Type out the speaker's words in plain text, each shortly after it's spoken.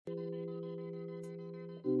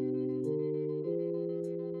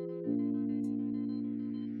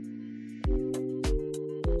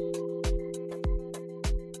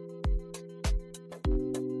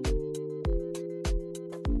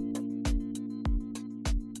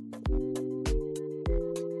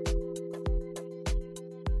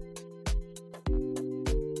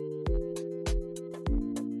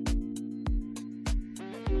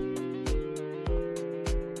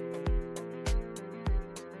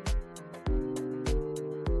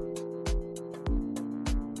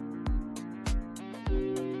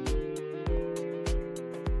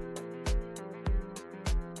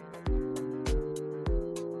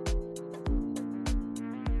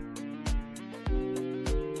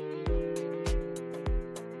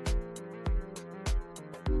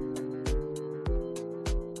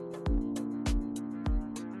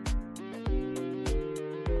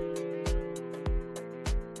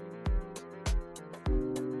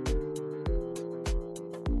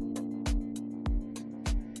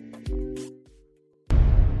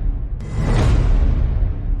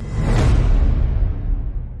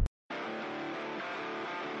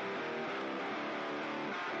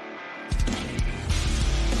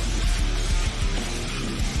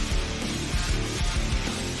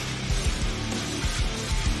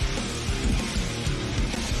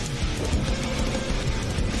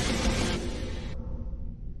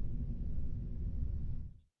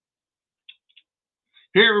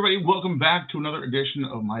Hey, everybody, welcome back to another edition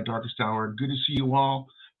of My Darkest Hour. Good to see you all.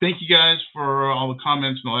 Thank you guys for all the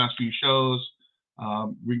comments in the last few shows.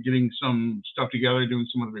 We're getting some stuff together, doing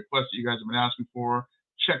some of the requests that you guys have been asking for,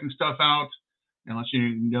 checking stuff out, and let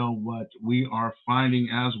you know what we are finding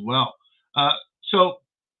as well. So,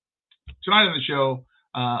 tonight on the show,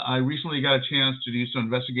 I recently got a chance to do some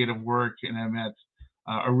investigative work, and I met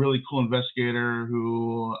a really cool investigator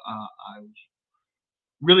who I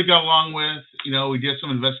really got along with. We did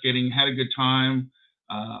some investigating, had a good time.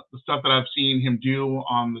 The stuff that I've seen him do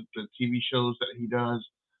on the TV shows that he does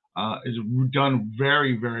is done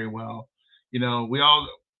very, very well. A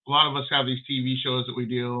lot of us have these TV shows that we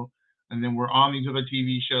do, and then we're on these other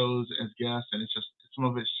TV shows as guests, and it's just some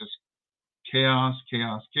of it's just chaos,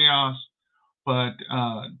 chaos, chaos. But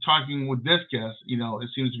talking with this guest, it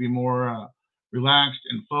seems to be more relaxed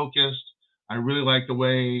and focused. I really like the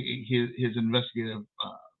way his investigative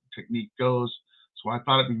technique goes. So I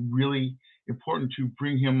thought it'd be really important to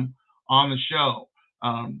bring him on the show.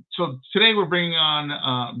 So today we're bringing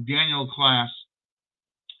on Daniel Klaes.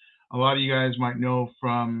 A lot of you guys might know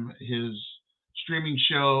from his streaming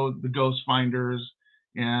show, The Ghost Finders,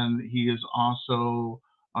 and he is also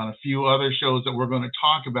on a few other shows that we're going to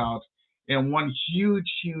talk about. And one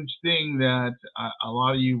huge, huge thing that a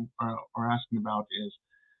lot of you are asking about is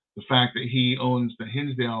the fact that he owns the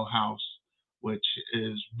Hinsdale house, which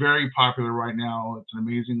is very popular right now. It's an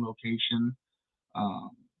amazing location.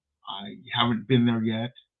 I haven't been there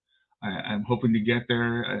yet. I'm hoping to get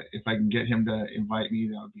there. If I can get him to invite me,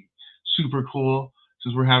 that would be super cool.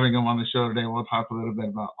 Since we're having him on the show today, we'll talk a little bit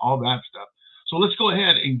about all that stuff. So let's go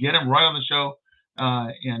ahead and get him right on the show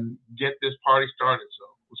and get this party started. So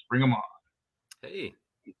let's bring him on. Hey.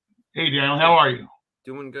 Hey, Daniel, how are you?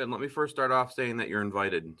 Doing good. Let me first start off saying that you're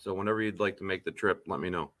invited. So whenever you'd like to make the trip, let me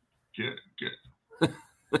know. Good.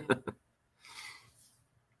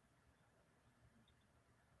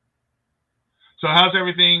 So how's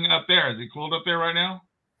everything up there? Is it cold up there right now?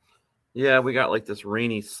 Yeah, we got like this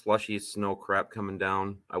rainy, slushy snow crap coming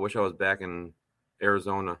down. I wish I was back in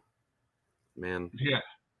Arizona. Man. Yeah.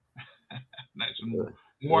 Nice and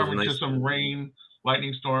warm into some rain,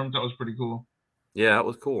 lightning storms. That was pretty cool. Yeah, it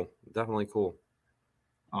was cool. Definitely cool.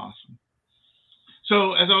 Awesome.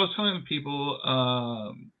 So as I was telling people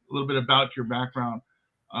a little bit about your background,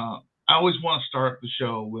 I always want to start the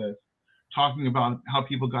show with talking about how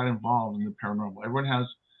people got involved in the paranormal. Everyone has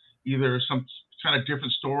either some kind of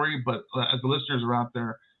different story, but as the listeners are out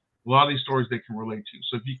there, a lot of these stories they can relate to.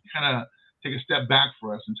 So if you can kind of take a step back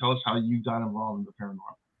for us and tell us how you got involved in the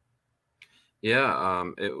paranormal. Yeah,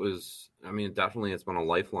 it was, definitely it's been a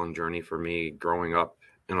lifelong journey for me growing up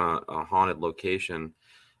in a haunted location.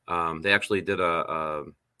 They actually did a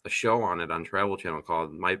show on it on Travel Channel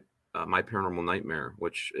called My Paranormal Nightmare,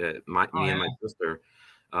 which me and my sister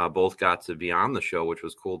both got to be on the show, which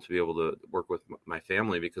was cool to be able to work with my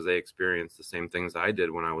family because they experienced the same things I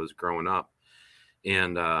did when I was growing up.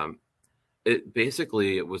 And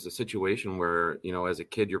it was a situation where, as a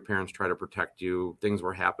kid, your parents try to protect you. Things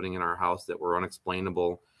were happening in our house that were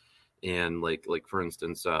unexplainable. And like for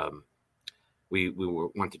instance, we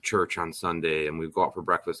went to church on Sunday and we'd go out for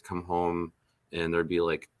breakfast, come home, and there'd be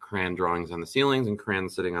like crayon drawings on the ceilings and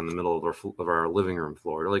crayons sitting on the middle of our living room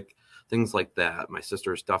floor, like things like that. My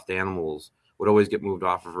sister's stuffed animals would always get moved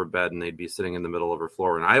off of her bed and they'd be sitting in the middle of her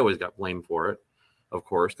floor. And I always got blamed for it, of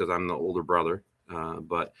course, because I'm the older brother.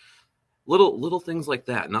 But little things like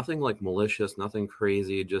that, nothing like malicious, nothing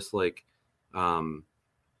crazy, just like,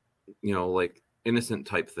 like innocent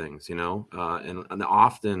type things, and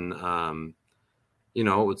often,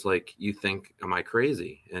 it's like you think, am I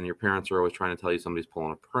crazy? And your parents are always trying to tell you somebody's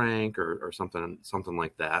pulling a prank or something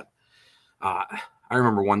like that. I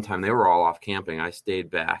remember one time they were all off camping. I stayed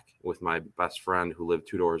back with my best friend who lived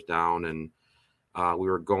 2 doors down, and we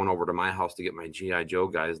were going over to my house to get my G.I. Joe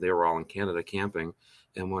guys. They were all in Canada camping.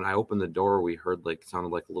 And when I opened the door, we heard sounded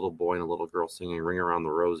like a little boy and a little girl singing Ring Around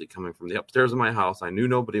the Rosie coming from the upstairs of my house. I knew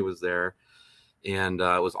nobody was there, and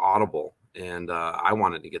it was audible. And I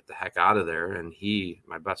wanted to get the heck out of there. And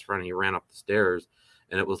my best friend, he ran up the stairs,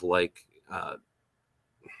 and it was like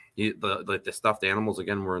the stuffed animals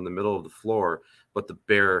again were in the middle of the floor, but the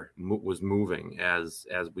bear was moving as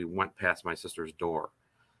we went past my sister's door.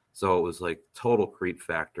 So it was like total creep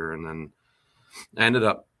factor. And then I ended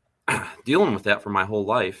up dealing with that for my whole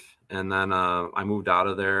life. And then I moved out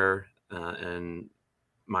of there, and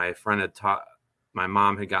my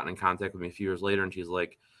mom had gotten in contact with me a few years later, and she's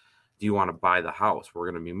like, do you want to buy the house? We're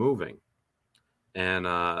going to be moving. And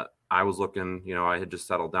I was looking, I had just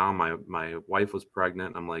settled down. My wife was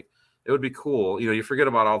pregnant. I'm like, it would be cool. You forget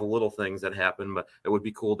about all the little things that happen, but it would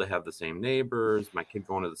be cool to have the same neighbors, my kid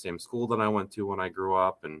going to the same school that I went to when I grew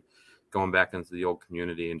up, and going back into the old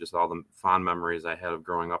community, and just all the fond memories I had of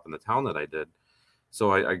growing up in the town that I did.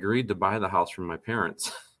 So I agreed to buy the house from my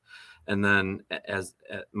parents. And then as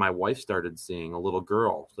my wife started seeing a little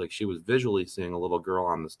girl, like she was visually seeing a little girl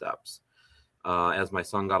on the steps. As my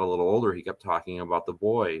son got a little older, he kept talking about the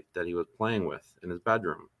boy that he was playing with in his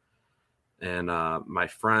bedroom. And my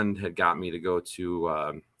friend had got me to go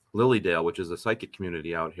to Lilydale, which is a psychic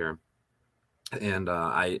community out here. And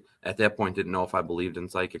I, at that point, didn't know if I believed in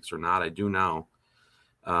psychics or not. I do now.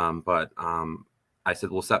 But I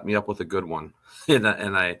said, well, set me up with a good one. and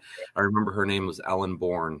I remember her name was Ellen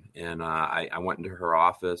Bourne. And I went into her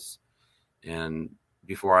office. And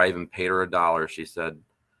before I even paid her $1, she said,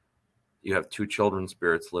 you have 2 children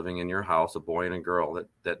spirits living in your house, a boy and a girl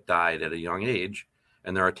that died at a young age.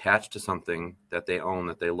 And they're attached to something that they own,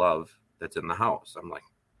 that they love, that's in the house. I'm like,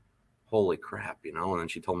 holy crap, And then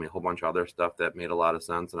she told me a whole bunch of other stuff that made a lot of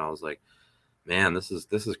sense. And I was like, man, this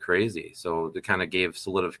is crazy. So it kind of gave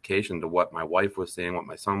solidification to what my wife was seeing, what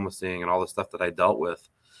my son was seeing, and all the stuff that I dealt with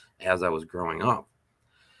as I was growing up.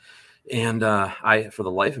 And I, for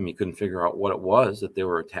the life of me, couldn't figure out what it was that they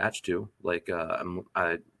were attached to. Like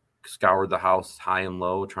I scoured the house high and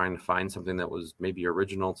low, trying to find something that was maybe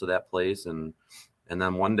original to that place. And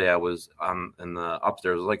then one day I was in the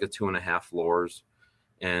upstairs, it was like a 2.5 floors.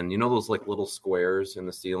 And those like little squares in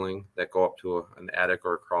the ceiling that go up to an attic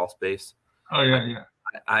or a crawl space? Oh, yeah.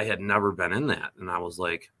 I had never been in that. And I was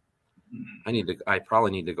like, I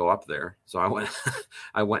probably need to go up there. So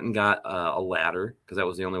I went and got a ladder, because that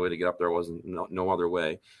was the only way to get up there. Wasn't no other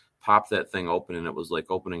way. Popped that thing open, and it was like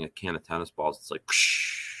opening a can of tennis balls. It's like,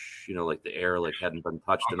 like the air like hadn't been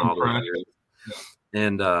touched in all those years. Yeah.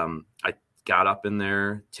 And I got up in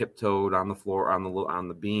there, tiptoed on the floor, on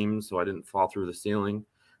the beams, so I didn't fall through the ceiling.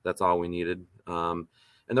 That's all we needed. And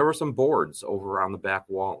there were some boards over on the back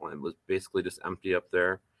wall. It was basically just empty up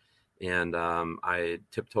there. And I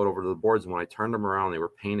tiptoed over to the boards, and when I turned them around, they were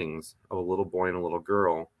paintings of a little boy and a little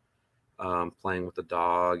girl playing with the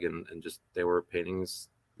dog, and just they were paintings.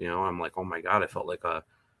 I'm like, oh my God, I felt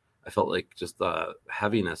like just the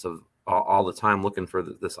heaviness of all the time looking for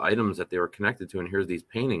this items that they were connected to, and here's these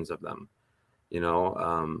paintings of them.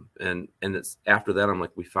 And it's after that, I'm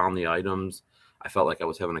like, we found the items. I felt like I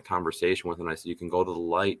was having a conversation with him. I said, you can go to the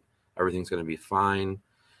light. Everything's going to be fine.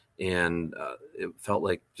 And it felt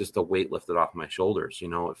like just a weight lifted off my shoulders.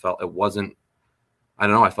 I felt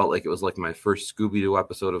like it was like my first Scooby-Doo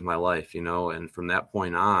episode of my life, and from that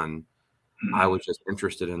point on, I was just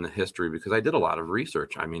interested in the history because I did a lot of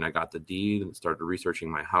research. I mean, I got the deed and started researching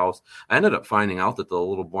my house. I ended up finding out that the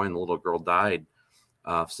little boy and the little girl died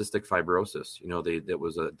of cystic fibrosis. There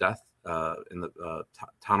was a death in the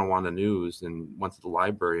Tonawanda News, and went to the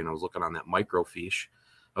library, and I was looking on that microfiche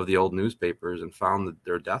of the old newspapers and found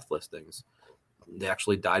their death listings. They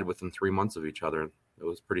actually died within 3 months of each other. It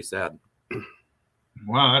was pretty sad.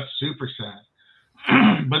 Wow, that's super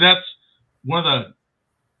sad. But that's one of the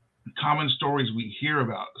common stories we hear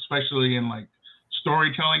about, especially in like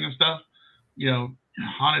storytelling and stuff.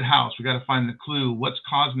 Haunted house, we got to find the clue. What's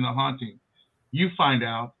causing the haunting? You find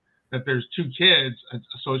out that there's 2 kids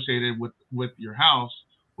associated with your house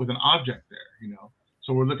with an object there,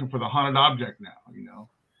 So we're looking for the haunted object now,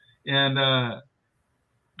 And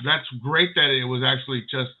that's great that it was actually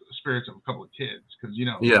just spirits of a couple of kids, because,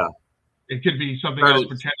 yeah, it could be something else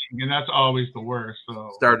pretending, and that's always the worst.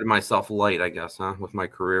 So started myself light, I guess, with my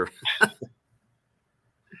career.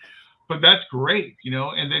 But that's great,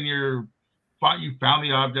 and then you found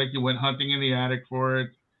the object, you went hunting in the attic for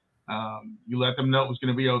it. You let them know it was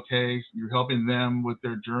going to be okay. You're helping them with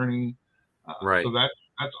their journey. Right. So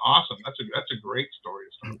that's awesome. That's a great story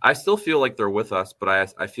to start. I still feel like they're with us, but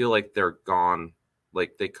I feel like they're gone.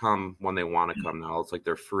 Like they come when they want to come now. It's like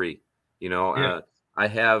they're free. Yeah.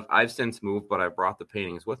 I've since moved, but I brought the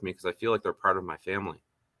paintings with me because I feel like they're part of my family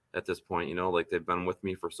at this point. Like they've been with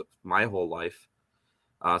me for my whole life.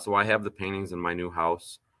 So I have the paintings in my new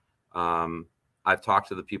house. I've talked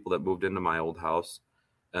to the people that moved into my old house,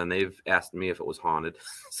 and they've asked me if it was haunted.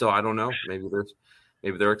 So I don't know.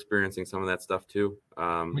 Maybe they're experiencing some of that stuff too.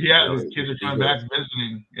 The kids are coming back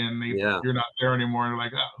visiting, and you're not there anymore. And they're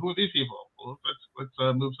like, who are these people? Well,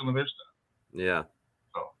 let's move some of their stuff. Yeah.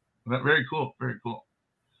 So very cool, very cool.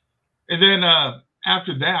 And then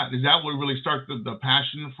after that, is that what really started the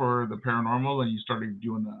passion for the paranormal? And you started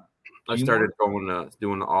doing the. I started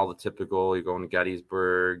doing all the typical. You're going to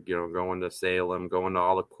Gettysburg, going to Salem, going to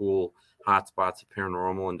all the cool hot spots of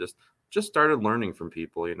paranormal, and just started learning from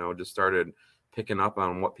people. Just started picking up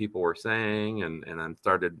on what people were saying, and then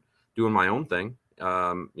started doing my own thing.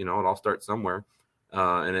 It all starts somewhere.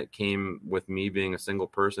 And it came with me being a single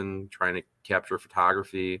person trying to capture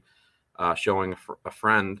photography, showing a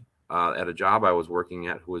friend at a job I was working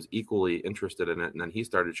at who was equally interested in it. And then he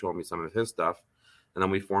started showing me some of his stuff. And then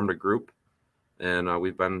we formed a group, and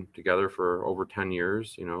we've been together for over 10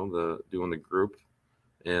 years, doing the group,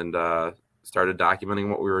 and started documenting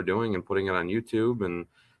what we were doing and putting it on YouTube. And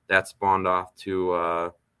that spawned off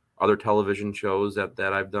to other television shows that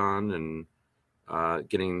I've done, and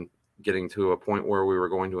getting to a point where we were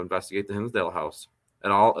going to investigate the Hinsdale house. It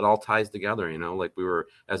all ties together, like we were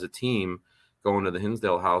as a team going to the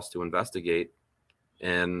Hinsdale house to investigate,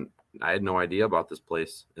 and I had no idea about this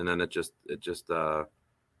place. And then it just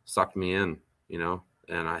sucked me in,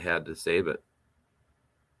 and I had to save it.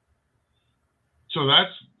 So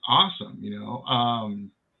that's awesome.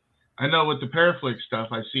 I know with the Paraflix stuff,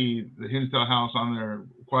 I see the Hinsdale house on there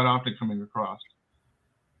quite often coming across,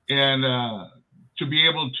 and to be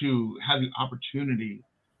able to have the opportunity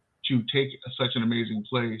to take such an amazing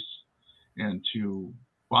place and to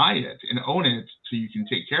buy it and own it so you can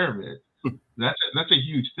take care of it, that's a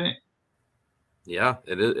huge thing. Yeah,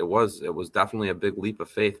 it was definitely a big leap of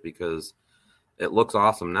faith, because it looks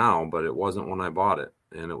awesome now, but it wasn't when I bought it,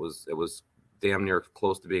 and it was damn near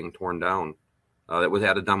close to being torn down. It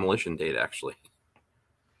had a demolition date, actually,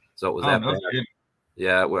 so it was that bad.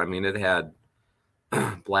 Yeah, I mean, it had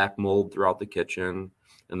black mold throughout the kitchen.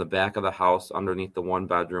 In the back of the house, underneath the one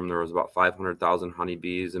bedroom, there was about 500,000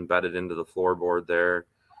 honeybees embedded into the floorboard there.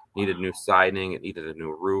 Needed new siding. It needed a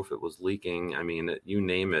new roof. It was leaking. I mean, you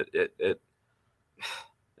name it.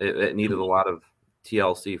 It needed a lot of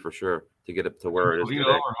TLC for sure to get it to where it is today.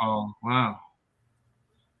 Overhaul. Wow.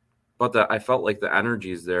 But I felt like the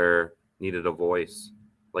energies there needed a voice.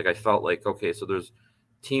 Like I felt like, okay, so there's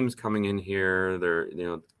teams coming in here. They're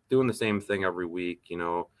doing the same thing every week.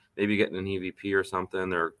 Maybe getting an EVP or something.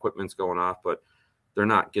 Their equipment's going off, but they're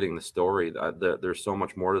not getting the story. There's so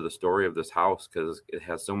much more to the story of this house because it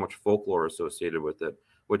has so much folklore associated with it.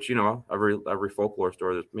 Which every folklore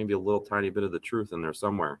story, there's maybe a little tiny bit of the truth in there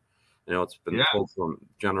somewhere. It's been told from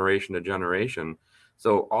generation to generation.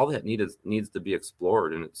 So all that needs to be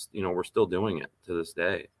explored, and it's we're still doing it to this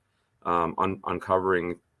day,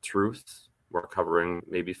 uncovering truths. We're covering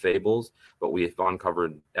maybe fables, but we've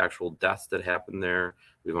uncovered actual deaths that happened there.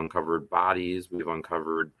 We've uncovered bodies. We've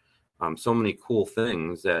uncovered so many cool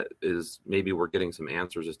things that is maybe we're getting some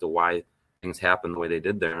answers as to why things happened the way they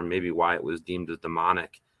did there, and maybe why it was deemed as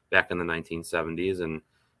demonic back in the 1970s, and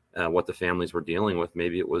what the families were dealing with.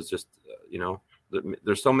 Maybe it was just,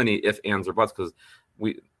 there's so many if, ands, or buts, because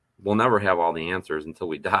we'll never have all the answers until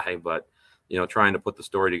we die. But trying to put the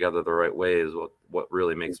story together the right way is what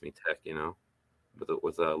really makes me tick.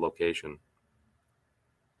 With a location.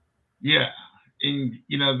 Yeah, and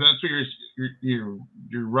that's where you're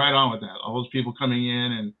right on with that. All those people coming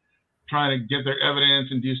in and trying to get their evidence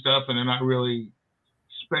and do stuff, and they're not really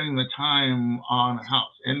spending the time on a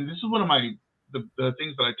house. And this is one of the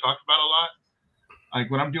things that I talk about a lot.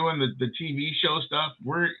 Like when I'm doing the TV show stuff,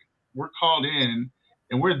 we're called in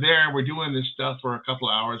and we're there. We're doing this stuff for a couple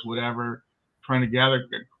of hours, whatever, trying to gather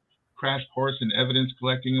crash course and evidence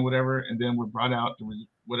collecting and whatever, and then we're brought out to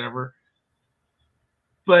whatever.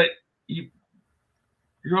 But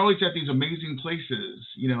you're always at these amazing places,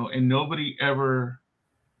 and nobody ever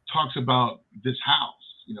talks about this house.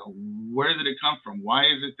 Where did it come from? Why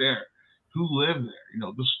is it there? Who lived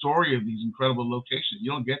there? The story of these incredible locations. You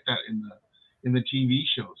don't get that in the TV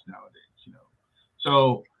shows nowadays.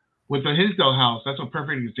 So with the Hinsdale house, that's a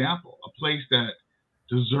perfect example. A place that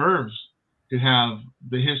deserves to have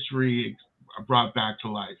the history brought back to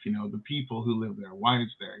life. The people who live there, why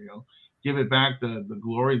it's there. Give it back the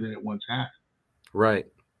glory that it once had. Right.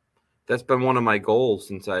 That's been one of my goals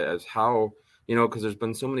since because there's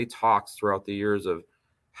been so many talks throughout the years of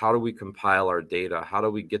how do we compile our data? How do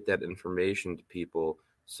we get that information to people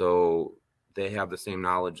so they have the same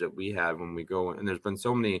knowledge that we have when we go? And there's been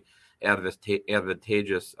so many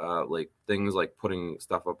advantageous things like putting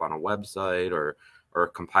stuff up on a website or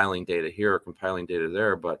compiling data here or compiling data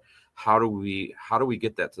there. But how do we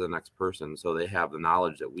get that to the next person so they have the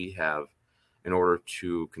knowledge that we have in order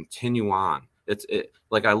to continue on?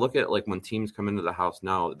 Like I look at like when teams come into the house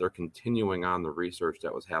now, they're continuing on the research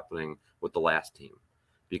that was happening with the last team,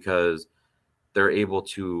 because they're able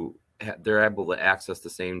to access the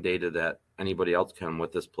same data that anybody else can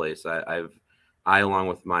with this place. I along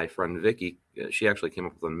with my friend Vicky, she actually came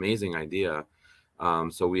up with an amazing idea.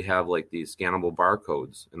 So we have like these scannable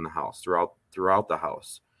barcodes in the house throughout the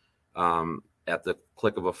house. At the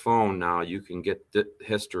click of a phone now, you can get the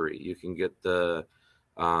history. You can get the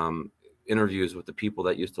interviews with the people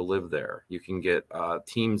that used to live there. You can get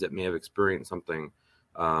teams that may have experienced something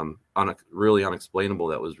really unexplainable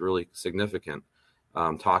that was really significant,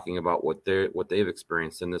 talking about what they've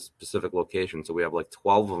experienced in this specific location. So we have like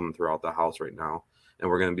 12 of them throughout the house right now, and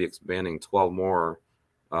we're going to be expanding 12 more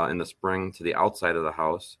in the spring to the outside of the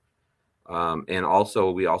house. And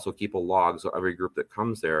also, we also keep a log, so every group that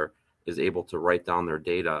comes there is able to write down their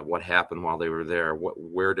data, what happened while they were there,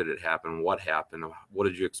 where did it happen, what happened, what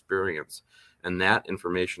did you experience, and that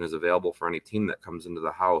information is available for any team that comes into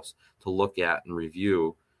the house to look at and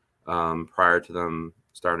review prior to them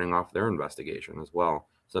starting off their investigation as well.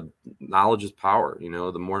 So knowledge is power. You know,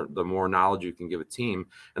 the more knowledge you can give a team,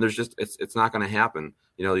 and there's just it's not going to happen.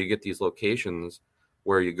 You know, you get these locations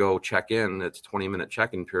where you go check in, it's a 20-minute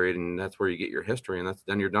check-in period, and that's where you get your history, and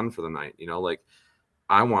then you're done for the night. You know, like,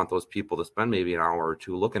 I want those people to spend maybe an hour or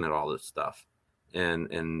two looking at all this stuff, and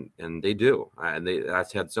they do.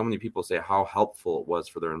 I've had so many people say how helpful it was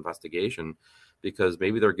for their investigation, because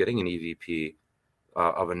maybe they're getting an EVP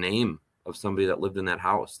of a name of somebody that lived in that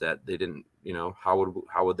house that they didn't. You know,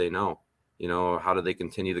 how would they know? You know, how do they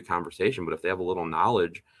continue the conversation? But if they have a little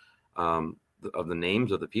knowledge of the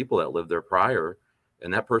names of the people that lived there prior,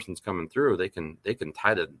 and that person's coming through, they can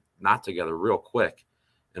tie the knot together real quick,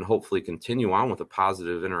 and hopefully continue on with a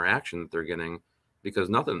positive interaction that they're getting. Because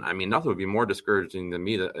nothing would be more discouraging than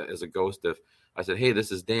me as a ghost if I said, "Hey,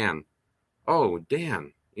 this is Dan." "Oh,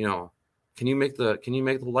 Dan, you know, can you make the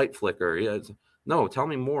light flicker?" "Yeah." No, tell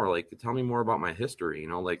me more. Like, tell me more about my history. You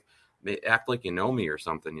know, like, act like you know me or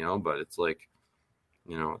something. You know, but it's like,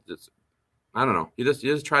 you know, just, I don't know. You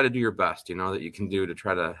just try to do your best, you know, that you can do to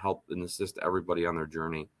try to help and assist everybody on their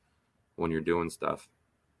journey when you're doing stuff.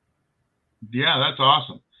 Yeah, that's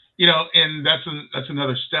awesome. You know, and that's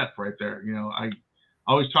another step right there. You know, I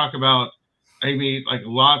always talk about, I meet like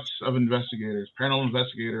lots of investigators, paranormal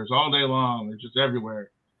investigators all day long. They're just everywhere.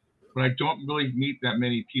 But I don't really meet that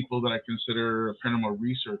many people that I consider paranormal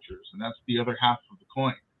researchers. And that's the other half of the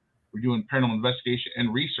coin. We're doing paranormal investigation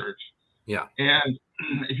and research. Yeah. And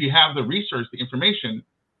if you have the research, the information,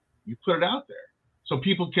 you put it out there. So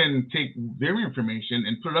people can take their information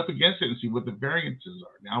and put it up against it and see what the variances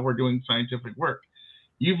are. Now we're doing scientific work.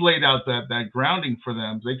 You've laid out that grounding for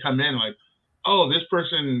them. They come in like, oh, this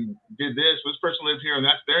person did this person lives here, and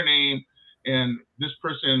that's their name, and this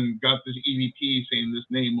person got this EVP saying this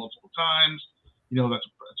name multiple times. You know, that's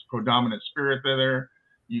a predominant spirit there.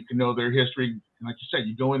 You can know their history. And like you said,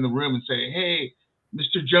 you go in the room and say, "Hey,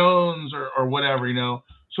 Mr. Jones," or whatever, you know.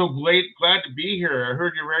 "So glad to be here. I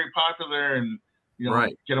heard you're very popular," and, you know,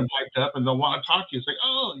 right. Get them hyped up, and they'll want to talk to you. It's like,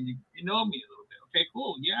 "Oh, you know me a little bit. Okay,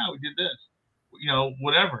 cool. Yeah, we did this." You know,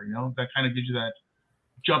 whatever, you know, that kind of gives you that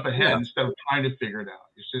jump ahead instead of trying to figure it out.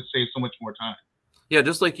 It just saves so much more time. Yeah,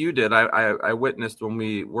 just like you did. I witnessed when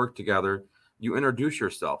we worked together, you introduce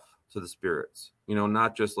yourself to the spirits, you know,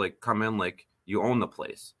 not just like come in like you own the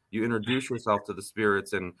place. You introduce yourself to the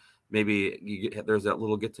spirits, and maybe there's that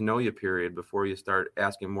little get to know you period before you start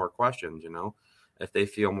asking more questions. You know, if they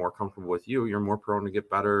feel more comfortable with you, you're more prone to get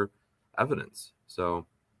better evidence. So,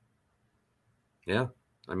 yeah,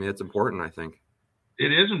 I mean, it's important, I think.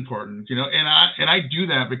 It is important, you know, and I do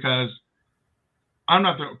that because I'm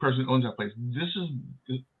not the person who owns that place. This is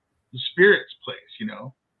the spirit's place, you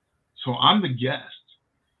know. So I'm the guest.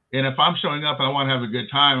 And if I'm showing up and I want to have a good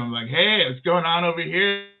time, I'm like, "Hey, what's going on over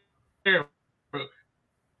here?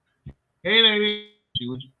 Hey, lady."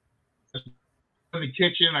 In the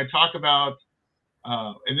kitchen, I talk about,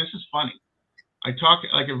 and this is funny. I talk,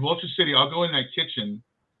 like in Vulture City, I'll go in that kitchen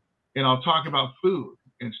and I'll talk about food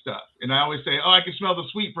and stuff. And I always say, "Oh, I can smell the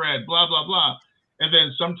sweetbread, blah, blah, blah." And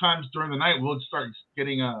then sometimes during the night, we'll start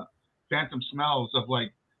getting phantom smells of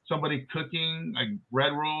like somebody cooking like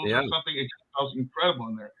bread rolls or something. It just smells incredible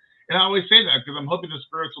in there. And I always say that because I'm hoping the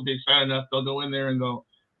spirits will be excited enough. They'll go in there and they'll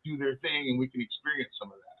do their thing, and we can experience some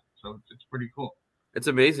of that. So it's pretty cool. It's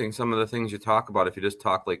amazing some of the things you talk about. If you just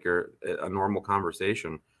talk like you're a normal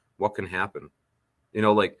conversation, what can happen? You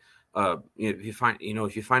know, like if you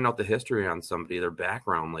find out the history on somebody, their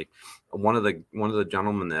background, like one of the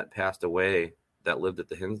gentlemen that passed away that lived at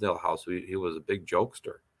the Hinsdale house, he was a big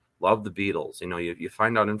jokester, loved the Beatles. You know, you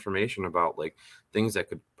find out information about like things that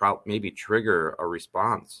could maybe trigger a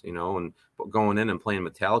response, you know, and going in and playing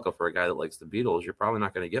Metallica for a guy that likes the Beatles, you're probably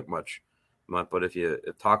not going to get much. But if you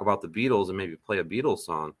talk about the Beatles and maybe play a Beatles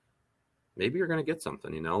song, maybe you're going to get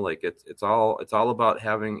something, you know, like it's all about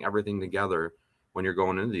having everything together when you're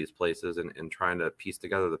going into these places and trying to piece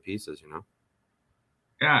together the pieces, you know?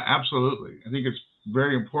 Yeah, absolutely. I think it's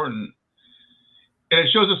very important. And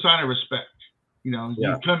it shows a sign of respect. You know,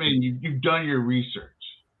 you come in, you've done your research.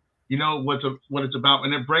 you know what it's about,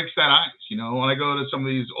 and it breaks that ice. You know, when I go to some of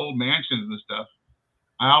these old mansions and stuff,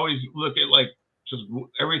 I always look at like just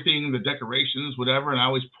everything, the decorations, whatever, and I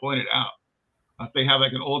always point it out. If they have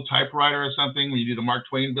like an old typewriter or something, when you do the Mark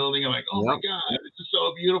Twain building, I'm like, oh my God, this is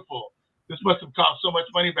so beautiful. This must have cost so much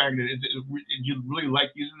money back then. Did you really like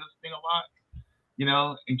using this thing a lot? You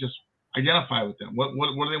know, and just identify with them. What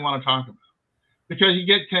do they want to talk about? Because you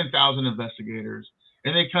get 10,000 investigators,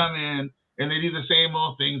 and they come in and they do the same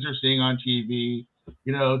old things they're seeing on TV.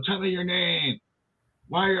 You know, tell me your name.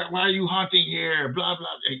 Why are you haunting here? Blah blah.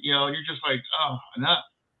 You know, you're just like, oh, enough.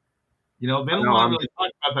 You know, they don't want to really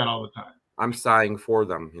talk about that all the time. I'm sighing for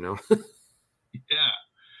them, you know. Yeah,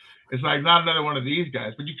 it's like not another one of these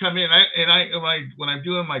guys. But you come in, when I'm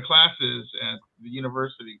doing my classes at the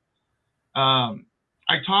university,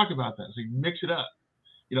 I talk about that. So you mix it up.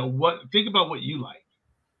 You know, think about what you like,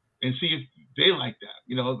 and see if they like that.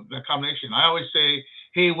 You know, that combination. I always say,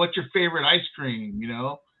 hey, what's your favorite ice cream? You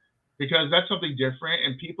know, because that's something different,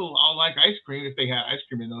 and people all like ice cream if they had ice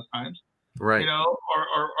cream in those times, right? You know,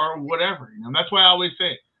 or whatever. You know, and that's why I always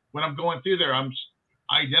say when I'm going through there, I'm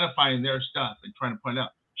identifying their stuff and trying to point out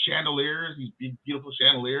chandeliers, these big, beautiful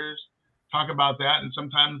chandeliers. Talk about that, and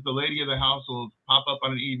sometimes the lady of the house will pop up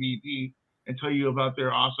on an EVP and tell you about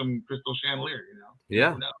their awesome crystal chandelier. You know,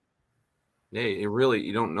 yeah, yeah.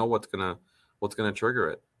 You don't know what's gonna trigger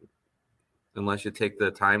it unless you take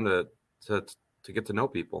the time to get to know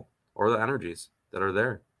people or the energies that are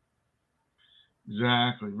there.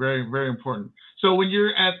 Exactly. Very, very important. So when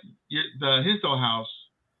you're at the Hinsdale house,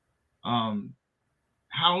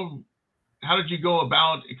 how did you go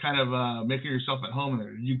about kind of making yourself at home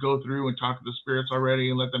there? Did you go through and talk to the spirits already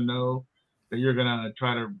and let them know that you're going to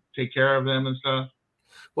try to take care of them and stuff?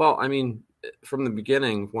 Well, I mean, from the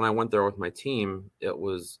beginning, when I went there with my team, it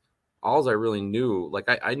was all I really knew. Like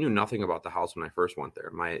I knew nothing about the house when I first went there.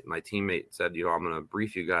 My teammate said, you know, I'm going to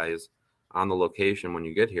brief you guys on the location when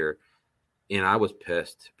you get here. And I was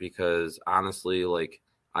pissed because honestly, like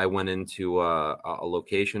I went into a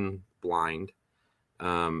location blind.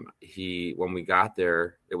 When we got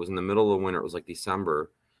there, it was in the middle of the winter. It was like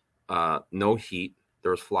December, no heat. There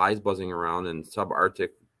was flies buzzing around in subarctic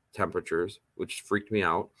temperatures, which freaked me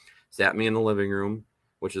out. Sat me in the living room,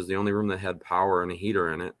 which is the only room that had power and a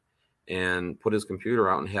heater in it, and put his computer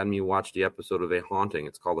out and had me watch the episode of A Haunting.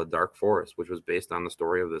 It's called The Dark Forest, which was based on the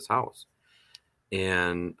story of this house.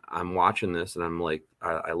 And I'm watching this and I'm like,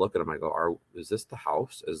 I look at him, I go, is this the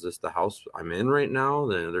house? Is this the house I'm in right now?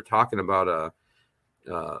 They're talking about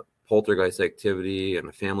a poltergeist activity and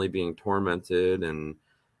a family being tormented and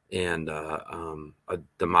a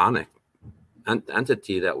demonic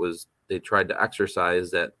entity that they tried to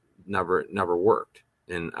exorcise that never worked.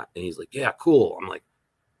 And he's like, yeah, cool. I'm like,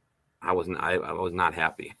 I was not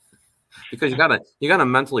happy. Because you gotta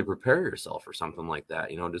mentally prepare yourself for something like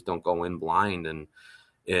that, you know. Just don't go in blind. And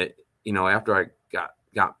it, you know, after I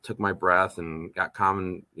took my breath and got calm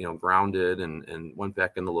and, you know, grounded and went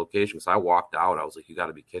back in the location. So I walked out. I was like, you got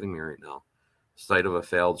to be kidding me right now. Sight of a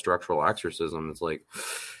failed structural exorcism. It's like,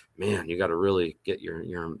 man, you got to really get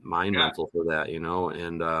your mind mental for that, you know.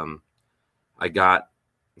 And I got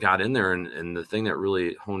in there, and the thing that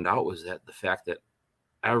really honed out was that the fact that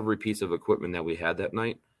every piece of equipment that we had that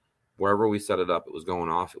night, wherever we set it up, it was going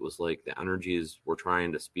off. It was like the energies were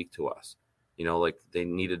trying to speak to us, you know, like they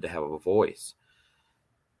needed to have a voice.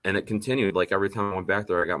 And it continued. Like every time I went back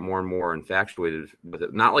there, I got more and more infatuated with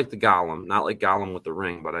it. Not like Gollum with the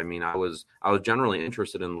ring, but I mean, I was generally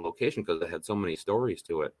interested in the location because it had so many stories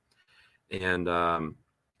to it. And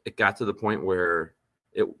it got to the point where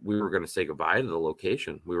we were going to say goodbye to the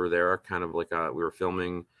location. We were there kind of like we were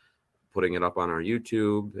filming, putting it up on our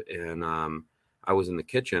YouTube, and I was in the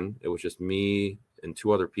kitchen. It was just me and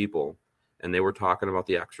two other people, and they were talking about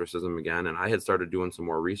the exorcism again. And I had started doing some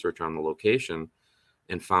more research on the location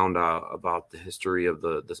and found out about the history of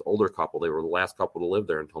this older couple. They were the last couple to live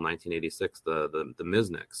there until 1986, the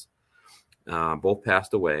Misniks. Both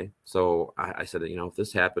passed away. So I said, you know, if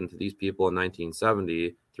this happened to these people in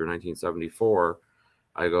 1970 through 1974,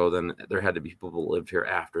 I go, then there had to be people who lived here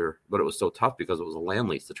after. But it was so tough because it was a land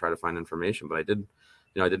lease to try to find information. But I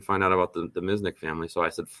did find out about the Misnik family. So I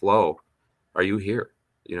said, Flo, are you here?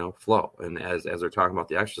 You know, Flo. And as they're talking about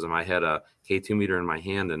the exorcism, I had a K2 meter in my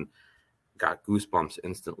hand and got goosebumps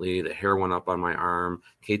instantly. The hair went up on my arm.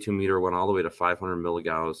 K2 meter went all the way to 500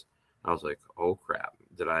 milligauss. I was like, oh crap.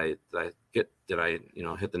 Did I you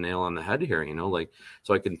know, hit the nail on the head here? You know, like,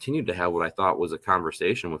 so I continued to have what I thought was a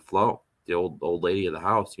conversation with Flo, the old lady of the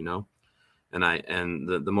house, you know. And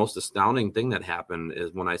the most astounding thing that happened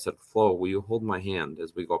is when I said, Flo, will you hold my hand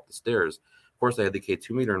as we go up the stairs? Of course, I had the K2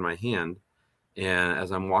 meter in my hand, And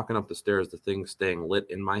as I'm walking up the stairs, the thing's staying lit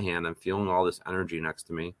in my hand. I'm feeling all this energy next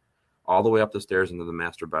to me, all the way up the stairs into the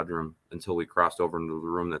master bedroom until we crossed over into the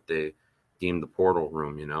room that they deemed the portal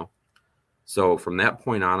room, you know? So from that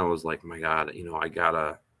point on, I was like, my God, you know, I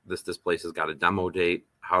gotta, this place has got a demo date.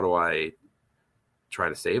 How do I try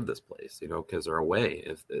to save this place? You know, because they're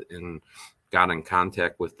away. And got in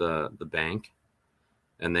contact with the bank,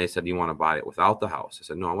 and they said, you want to buy it without the house? I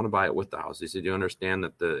said, no, I want to buy it with the house. They said, you understand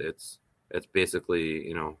that it's basically,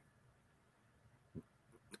 you know,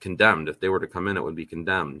 condemned. If they were to come in, it would be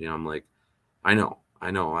condemned. You know, I'm like, I know,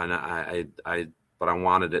 and but I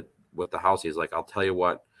wanted it with the house. He's like, I'll tell you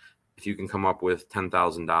what, if you can come up with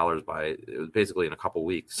 $10,000 by, it was basically in a couple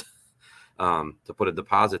weeks, to put a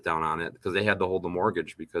deposit down on it, because they had to hold the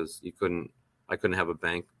mortgage, because I couldn't have a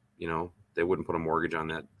bank, you know, they wouldn't put a mortgage on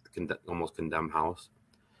that almost condemned house.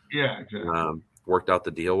 Yeah, exactly. Worked out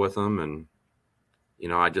the deal with them, and you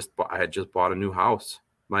know, I had just bought a new house,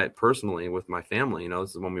 personally with my family. You know,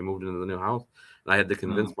 this is when we moved into the new house, and I had to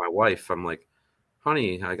convince my wife. I'm like,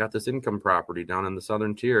 honey, I got this income property down in the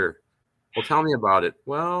southern tier. Well, tell me about it.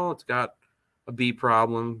 Well, it's got a bee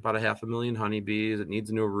problem, about 500,000 honeybees. It needs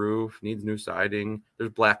a new roof, needs new siding.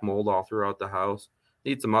 There's black mold all throughout the house.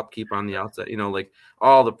 Needs some upkeep on the outside. You know, like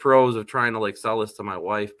all the pros of trying to like sell this to my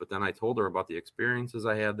wife. But then I told her about the experiences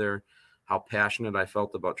I had there, how passionate I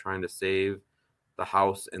felt about trying to save the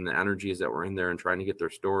house and the energies that were in there and trying to get their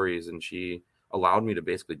stories. And she allowed me to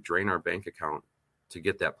basically drain our bank account to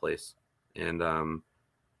get that place. And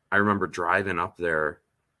I remember driving up there,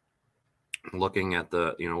 looking at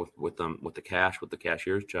the, you know, with the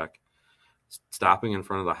cashier's check, stopping in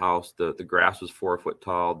front of the house. The grass was 4 foot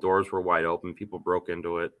tall, doors were wide open, people broke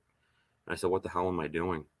into it. And I said, what the hell am I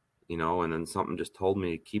doing? You know, and then something just told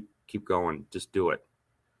me, keep going, just do it.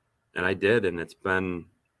 And I did. And it's been,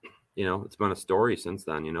 you know, it's been a story since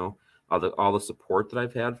then. You know, all the support that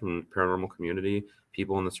I've had from the paranormal community,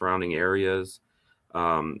 people in the surrounding areas,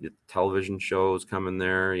 the television shows coming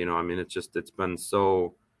there. You know, I mean, it's been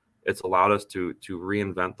so, it's allowed us to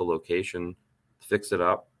reinvent the location, fix it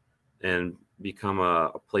up, and become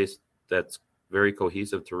a place that's very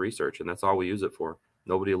cohesive to research. And that's all we use it for.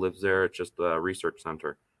 Nobody lives there. It's just a research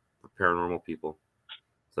center for paranormal people.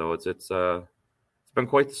 So it's been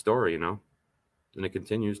quite the story, you know, and it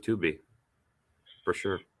continues to be, for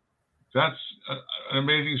sure. That's an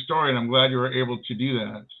amazing story, and I'm glad you were able to do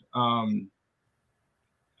that.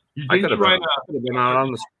 I could have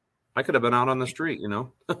been out on the street, you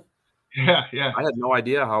know. Yeah. I had no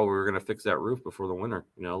idea how we were going to fix that roof before the winter,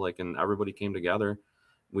 you know, like, and everybody came together.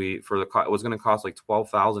 It was going to cost like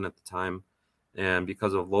 $12,000 at the time. And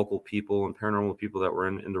because of local people and paranormal people that were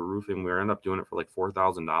into roofing, we ended up doing it for like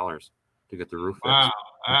 $4,000 to get the roof fixed. Wow,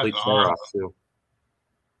 that's awesome. Too.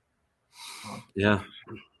 Yeah.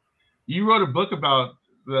 You wrote a book about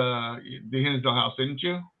the Hinsdale house, didn't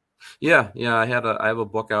you? Yeah. I have a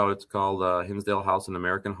book out. It's called Hinsdale House: An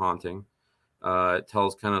American Haunting. It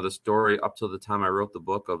tells kind of the story up to the time I wrote the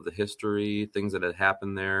book, of the history, things that had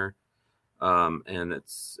happened there, and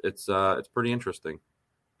it's pretty interesting.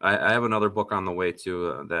 I have another book on the way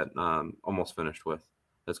too that almost finished with.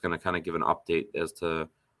 That's going to kind of give an update as to,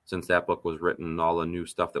 since that book was written, all the new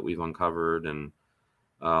stuff that we've uncovered, and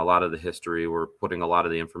a lot of the history. We're putting a lot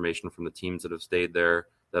of the information from the teams that have stayed there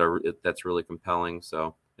that's really compelling.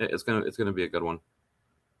 So it's gonna be a good one.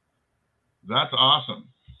 That's awesome.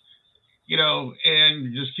 You know,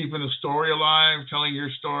 and just keeping the story alive, telling your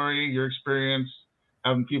story, your experience,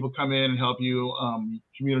 having people come in and help you,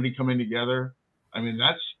 community coming together. I mean,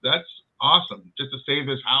 that's awesome, just to save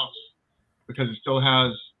this house, because it still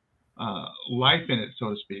has life in it,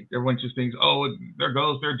 so to speak. Everyone just thinks, oh, there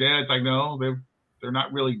goes, they're dead. It's like, no, they're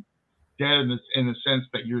not really dead in the sense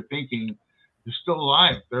that you're thinking. They're still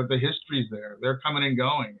alive. The history's there. They're coming and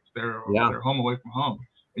going. They're home away from home,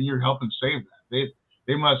 and you're helping save that.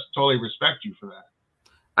 They must totally respect you for that.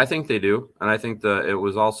 I think they do, and I think it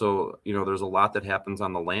was also, you know, there's a lot that happens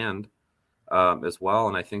on the land as well,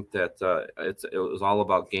 and I think that it was all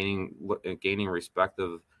about gaining respect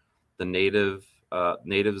of the natives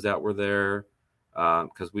that were there,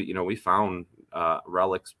 because we found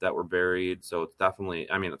relics that were buried. So it's definitely,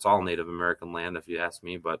 I mean, it's all Native American land if you ask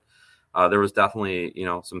me, but there was definitely, you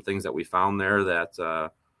know, some things that we found there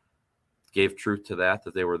that gave truth to that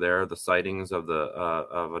they were there. The sightings of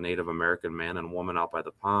a Native American man and woman out by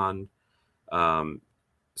the pond.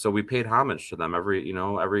 So we paid homage to them.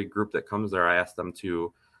 Every group that comes there, I asked them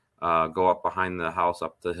to go up behind the house,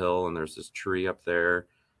 up the hill, and there's this tree up there.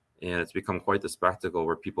 And it's become quite the spectacle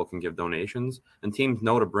where people can give donations, and teams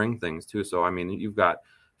know to bring things too. So, I mean, you've got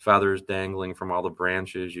feathers dangling from all the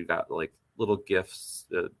branches. You've got like little gifts,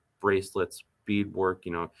 bracelets, speed work,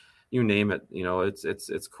 you name it,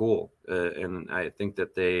 it's cool. And I think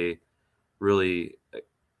that they really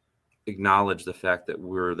acknowledge the fact that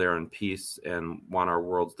we're there in peace and want our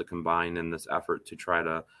worlds to combine in this effort to try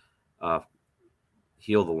to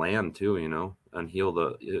heal the land too, and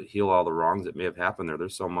heal all the wrongs that may have happened there.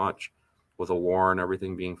 There's so much with a war and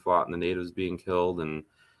everything being fought and the natives being killed. And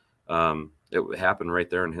it happened right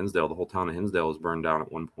there in Hinsdale. The whole town of Hinsdale was burned down at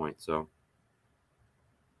one point. So.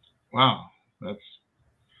 Wow. That's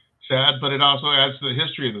sad, but it also adds to the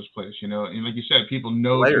history of this place, and like you said, people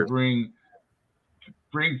know to bring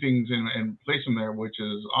things and place them there, which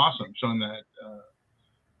is awesome, showing that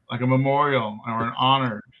like a memorial or an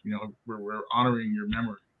honor, we're honoring your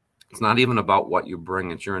memory. It's not even about what you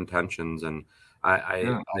bring, it's your intentions. And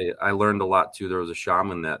I learned a lot too. There was a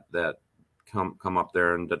shaman that come up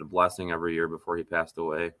there and did a blessing every year before he passed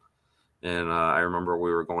away. And I remember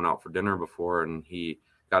we were going out for dinner before, and he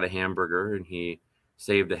got a hamburger and he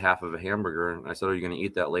saved a half of a hamburger. And I said, "Are you going to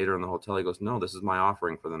eat that later in the hotel?" He goes, "No, this is my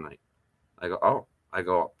offering for the night." I go, "Oh." I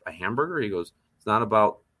go, "A hamburger?" He goes, it's not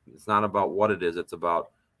about what it is. It's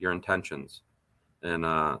about your intentions." And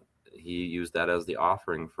he used that as the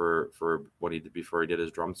offering for what he did before he did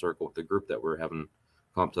his drum circle with the group that we're having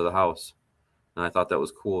come up to the house. And I thought that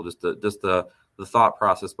was cool. Just the thought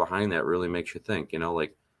process behind that really makes you think,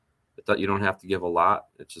 like, you don't have to give a lot.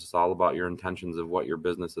 It's just all about your intentions of what your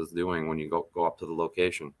business is doing when you go up to the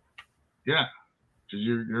location. Yeah, because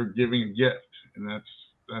you're giving a gift, and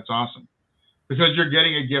that's awesome. Because you're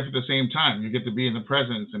getting a gift at the same time. You get to be in the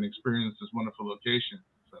presence and experience this wonderful location.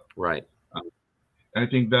 So, right. I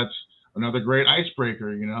think that's another great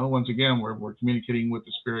icebreaker. Once again, we're communicating with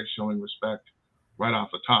the spirit, showing respect right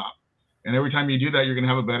off the top. And every time you do that, you're going to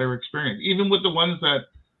have a better experience. Even with the ones that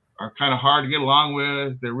are kind of hard to get along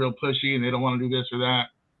with, they're real pushy and they don't want to do this or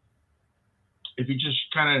that. If you just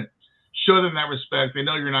kind of show them that respect, they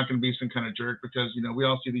know you're not going to be some kind of jerk, because, we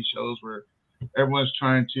all see these shows where everyone's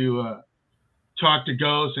trying to talk to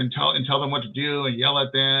ghosts and tell them what to do and yell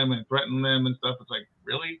at them and threaten them and stuff. It's like,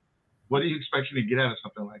 really? What do you expect to get out of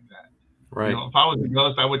something like that? Right. If I was a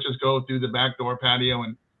ghost, I would just go through the back door patio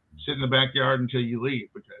and sit in the backyard until you leave,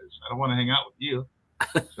 because I don't want to hang out with you.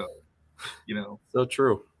 So, So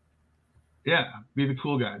true. Yeah, be the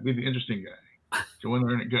cool guy, be the interesting guy. Go in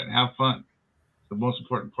there and have fun. It's the most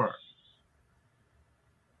important part.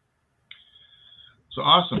 So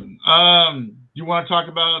awesome. Do you want to talk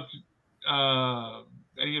about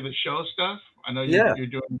any of the show stuff? I know you're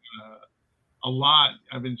doing a lot.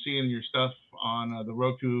 I've been seeing your stuff on the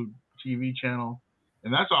Roku TV channel,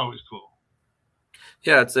 and that's always cool.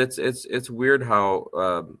 Yeah, it's weird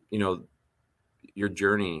how your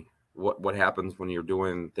journey, what happens when you're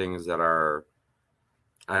doing things that are,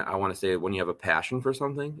 I want to say, when you have a passion for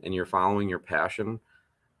something and you're following your passion,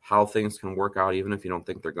 how things can work out even if you don't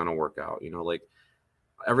think they're going to work out. Like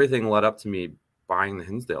everything led up to me buying the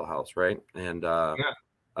Hinsdale house, right? And a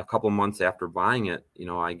couple months after buying it,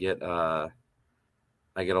 I get a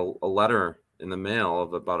letter in the mail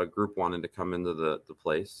about a group wanting to come into the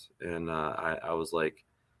place, and I was like,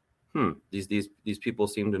 these people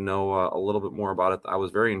seem to know a little bit more about it. I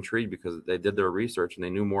was very intrigued because they did their research and they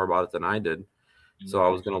knew more about it than I did. So I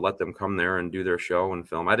was going to let them come there and do their show and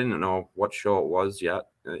film. I didn't know what show it was yet,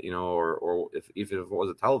 or if it was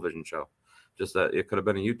a television show, just that it could have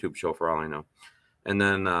been a YouTube show for all I know. And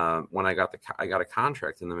then when I got a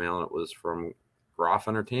contract in the mail, and it was from Groff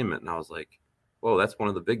Entertainment, and I was like, whoa, that's one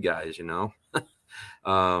of the big guys,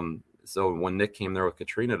 So when Nick came there with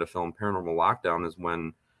Katrina to film Paranormal Lockdown is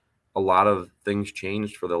when a lot of things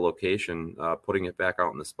changed for the location, putting it back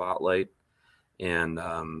out in the spotlight, and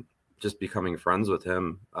just becoming friends with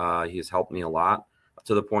him. He's helped me a lot,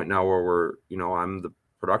 to the point now where I'm the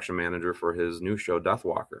production manager for his new show,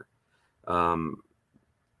 Deathwalker.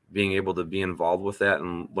 Being able to be involved with that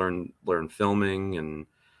and learn filming, and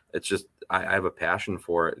it's just I have a passion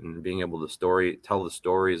for it, and being able to tell the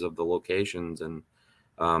stories of the locations, and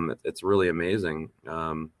it's really amazing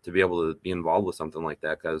to be able to be involved with something like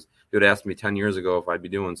that. Because if you would ask me 10 years ago if I'd be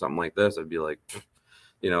doing something like this, I'd be like,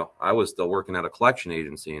 I was still working at a collection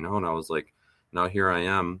agency, and I was like, now here I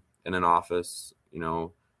am in an office,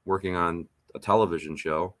 working on a television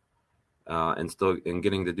show, and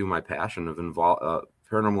getting to do my passion of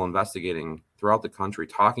paranormal investigating throughout the country,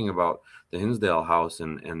 talking about the Hinsdale house,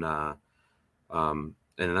 and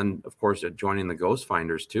then of course joining the Ghost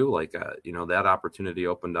Finders too. Like that opportunity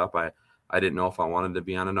opened up. I didn't know if I wanted to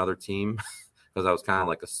be on another team because I was kind of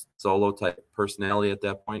like a solo type personality at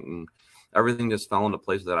that point, and everything just fell into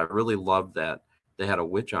place. That I really loved that they had a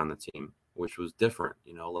witch on the team, which was different.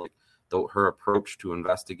 Like her approach to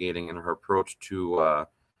investigating and her approach to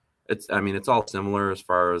it's all similar as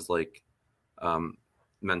far as like um,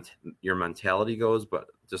 your mentality goes, but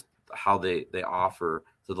just how they offer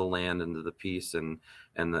to the land and to the peace the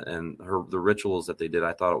rituals that they did.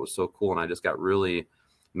 I thought it was so cool, and I just got really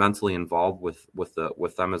mentally involved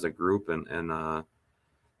with them as a group, and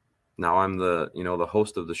now I'm the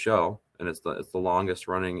host of the show, and it's the longest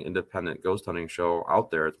running independent ghost hunting show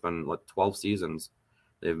out there. It's been like 12 seasons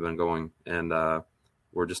they've been going, and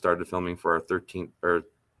we're just started filming for our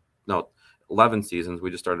 11 seasons.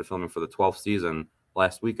 We just started filming for the 12th season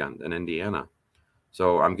last weekend in Indiana.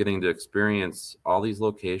 So I'm getting to experience all these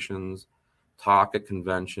locations, talk at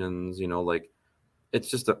conventions, like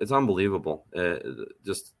it's unbelievable.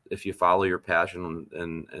 Just if you follow your passion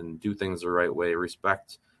and do things the right way,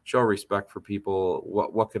 show respect for people.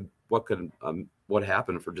 What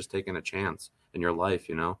happened for just taking a chance in your life?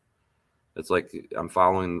 It's like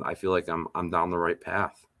I feel like I'm down the right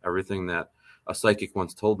path. Everything that a psychic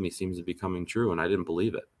once told me seems to be coming true, and I didn't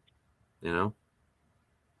believe it,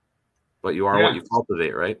 but you are what you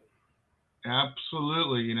cultivate, right?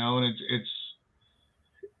 Absolutely. And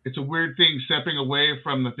it's a weird thing stepping away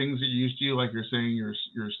from the things that you used to, like you're saying, you're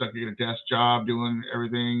stuck at a desk job doing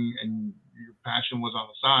everything and your passion was on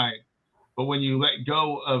the side. But when you let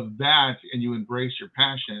go of that and you embrace your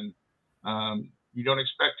passion, you don't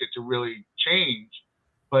expect it to really change,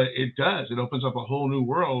 but it does. It opens up a whole new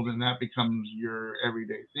world, and that becomes your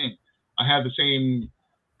everyday thing. I had the same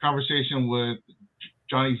conversation with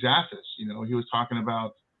Johnny Zaffis. He was talking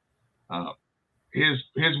about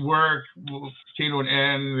his work came to an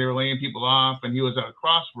end. They were laying people off, and he was at a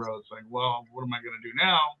crossroads. Like, well, what am I going to do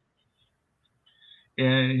now?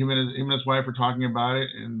 And him and his wife were talking about it,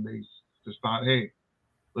 and they just thought, hey,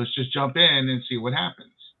 let's just jump in and see what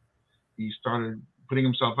happens. He started putting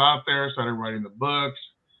himself out there, started writing the books.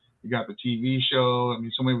 He got the TV show. I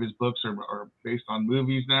mean, so many of his books are based on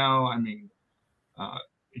movies now. I mean,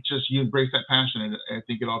 it's just you embrace that passion, and I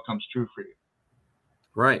think it all comes true for you.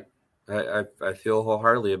 Right. I feel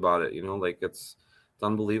wholeheartedly about it. Like it's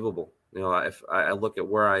unbelievable. If I look at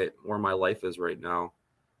where my life is right now,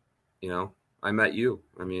 I met you.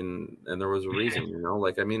 I mean, and there was a reason.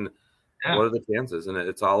 What are the chances? And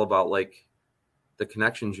it's all about like the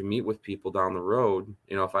connections you meet with people down the road.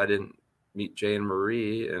 If I didn't meet Jay and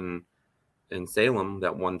Marie in Salem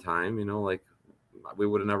that one time, like we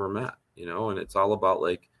would have never met. And it's all about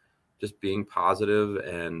like just being positive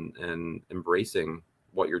and embracing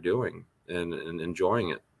what you're doing and enjoying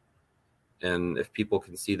it. And if people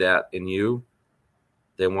can see that in you,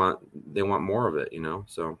 they want more of it,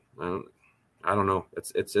 So I don't know.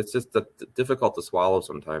 It's just difficult to swallow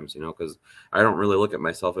sometimes, because I don't really look at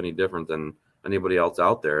myself any different than anybody else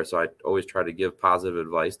out there. So I always try to give positive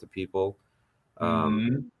advice to people.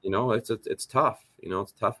 It's tough.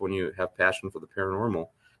 It's tough when you have passion for the paranormal,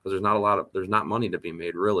 because there's not money to be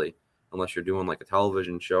made really, unless you're doing like a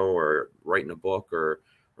television show or writing a book or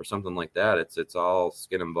something like that. It's all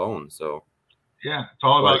skin and bones. So yeah, it's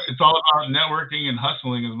all about networking and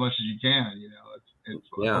hustling as much as you can. It's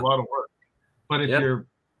a lot of work. But if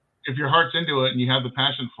your heart's into it and you have the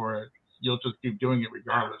passion for it, you'll just keep doing it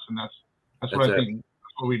regardless. And that's what I think.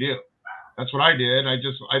 That's what we do. That's what I did. I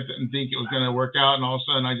didn't think it was going to work out, and all of a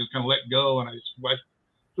sudden I just kind of let go, and I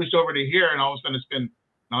switched over to here, and all of a sudden it's been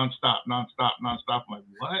nonstop. I'm like,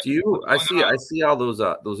 what? I see all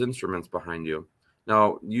those instruments behind you.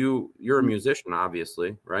 Now you're a musician,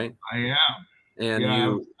 obviously, right? I am. And you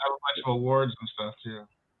have a bunch of awards and stuff too.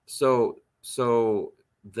 So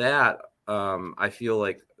that I feel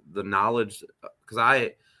like the knowledge, because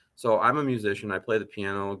I'm a musician. I play the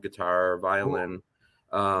piano, guitar, violin,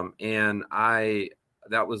 and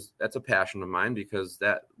that's a passion of mine, because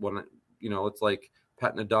that when it's like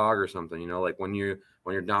petting a dog or something. Like when you're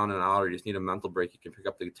down and out or you just need a mental break, you can pick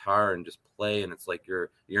up the guitar and just play, and it's like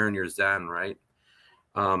you're in your zen, right?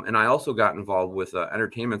 And I also got involved with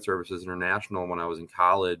Entertainment Services International when I was in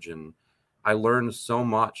college, and I learned so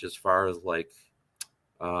much as far as like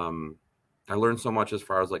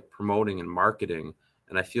promoting and marketing.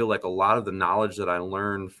 And I feel like a lot of the knowledge that I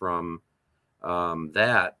learned from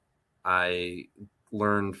that, I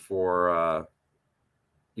learned for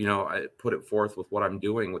I put it forth with what I'm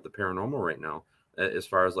doing with the paranormal right now, as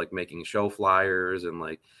far as like making show flyers and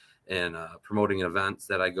promoting events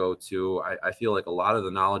that I go to. I feel like a lot of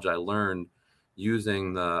the knowledge I learned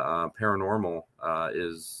using the paranormal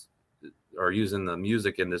or using the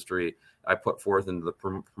music industry, I put forth into the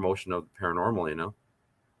promotion of the paranormal,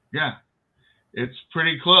 Yeah, it's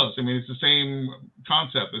pretty close. I mean, it's the same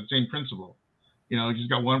concept, the same principle. You just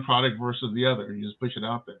got one product versus the other. You just push it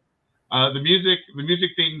out there. The music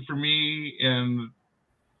thing for me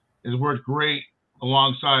has worked great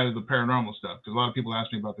alongside of the paranormal stuff, because a lot of people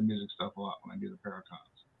ask me about the music stuff a lot when I do the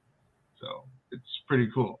Paracons. So it's pretty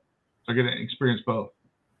cool. So I get to experience both.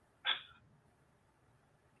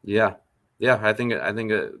 Yeah. I think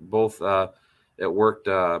it both it worked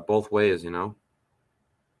both ways, you know.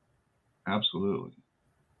 Absolutely.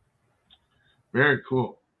 Very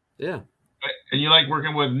cool. Yeah. And you like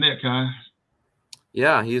working with Nick, huh?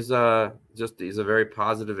 Yeah, he's a very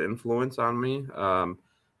positive influence on me.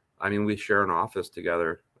 I mean, we share an office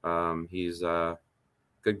together. He's a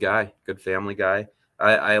good guy, good family guy.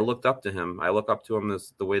 I looked up to him. I look up to him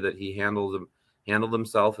the way that he handled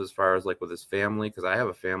himself as far as like with his family, because I have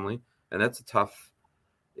a family, and that's a tough,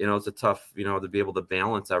 to be able to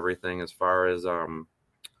balance everything as far as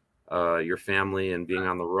your family and being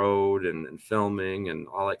on the road and filming and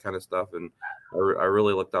all that kind of stuff. And I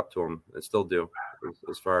really looked up to him. I still do,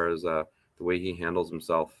 as far as the way he handles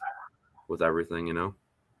himself with everything, you know.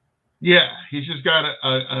 Yeah, he's just got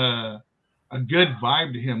a good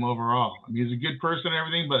vibe to him overall. I mean, he's a good person and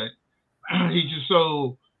everything, but he's just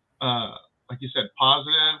so, like you said,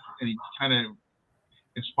 positive, and he kind of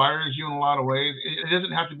inspires you in a lot of ways. It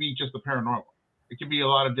doesn't have to be just the paranormal. It could be a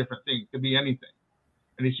lot of different things. It could be anything.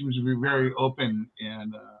 And he seems to be very open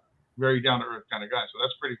and very down-to-earth kind of guy. So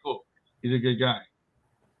that's pretty cool. He's a good guy.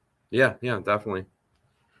 Yeah, definitely.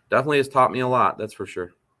 Definitely has taught me a lot, that's for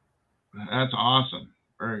sure. That's awesome.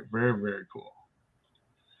 Very, very, very cool.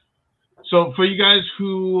 So for you guys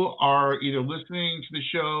who are either listening to the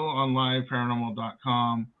show on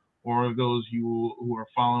liveparanormal.com or those who are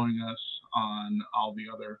following us on all the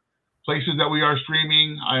other places that we are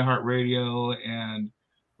streaming, iHeartRadio, and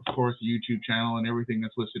of course the YouTube channel and everything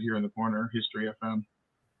that's listed here in the corner, History FM.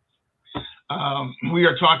 We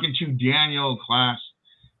are talking to Daniel Klaes,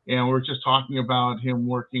 and we're just talking about him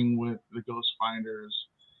working with the Ghost Finders,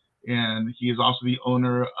 and he is also the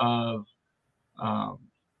owner of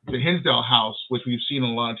the Hinsdale House, which we've seen in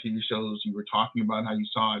a lot of TV shows. You were talking about how you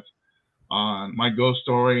saw it on My Ghost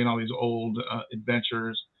Story and all these old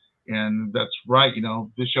adventures, and that's right. You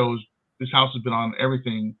know, this house has been on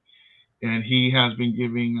everything, and he has been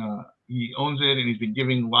giving. He owns it, and he's been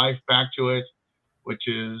giving life back to it, which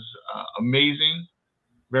is amazing.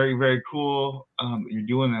 Very, very cool. You're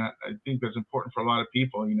doing that. I think that's important for a lot of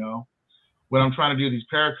people. You know, when I'm trying to do these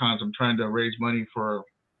Paracons, I'm trying to raise money for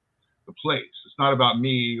the place. It's not about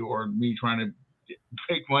me or me trying to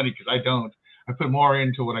make money, because I don't. I put more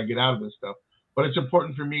into what I get out of this stuff. But it's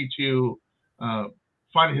important for me to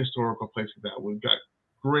find a historical place like that. We've got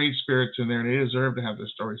great spirits in there, and they deserve to have their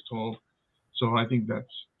stories told. So I think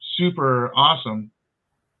that's super awesome.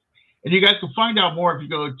 And you guys can find out more if you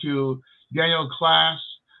go to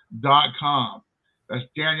danielklaes.com. That's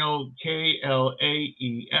Daniel, KLAES.com.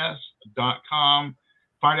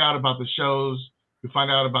 Find out about the shows. You can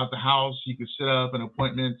find out about the house. You can set up an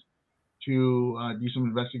appointment to do some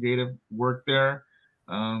investigative work there.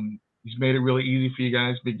 He's made it really easy for you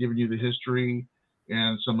guys, by giving you the history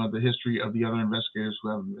and some of the history of the other investigators who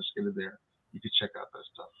have investigated there. You can check out that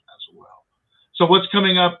stuff as well. So what's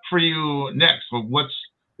coming up for you next? Well, what's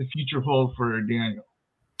the future hold for Daniel?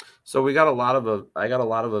 So I got a lot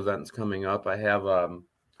of events coming up. I have,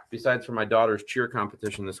 besides for my daughter's cheer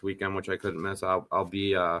competition this weekend, which I couldn't miss, I'll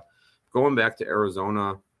be going back to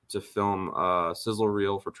Arizona to film a sizzle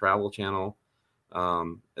reel for Travel Channel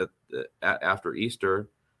after Easter,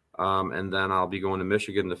 and then I'll be going to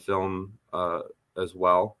Michigan to film as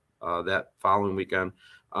well that following weekend.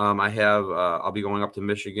 I'll be going up to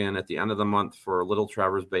Michigan at the end of the month for Little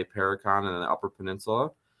Traverse Bay Paracon in the Upper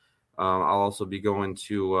Peninsula. I'll also be going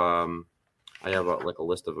to I have a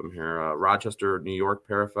list of them here. Rochester, New York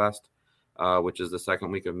Parafest, which is the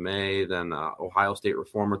second week of May. Then Ohio State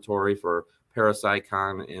Reformatory for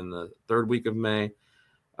Parapsychon in the third week of May.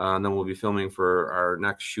 And then we'll be filming for our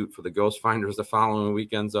next shoot for the Ghost Finders the following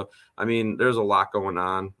weekend. So, I mean, there's a lot going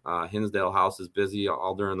on. Hinsdale House is busy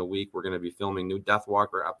all during the week. We're going to be filming new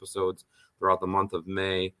Deathwalker episodes throughout the month of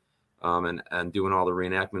May, and doing all the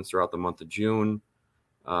reenactments throughout the month of June,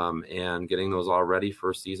 and getting those all ready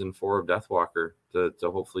for season 4 of Deathwalker to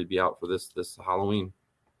hopefully be out for this Halloween.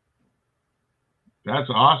 That's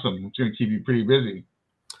awesome. It's going to keep you pretty busy.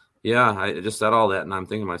 Yeah, I just said all that, and I'm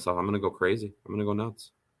thinking to myself, I'm going to go crazy. I'm going to go nuts.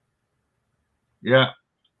 Yeah,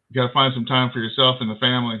 you got to find some time for yourself and the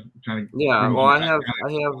family. Yeah,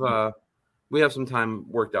 well, we have some time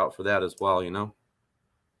worked out for that as well, you know.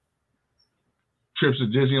 Trips to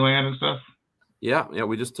Disneyland and stuff. Yeah,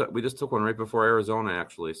 we just took one right before Arizona,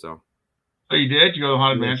 actually. So. Oh, you did? You go to the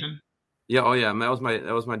Haunted Mansion? Yeah. Oh, yeah. That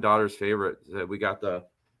was my daughter's favorite. We got the.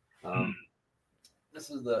 This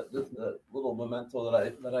is the little memento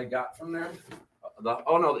that I got from there.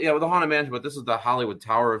 the Haunted Mansion, but this is the Hollywood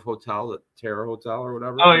Tower Hotel, the Terror Hotel or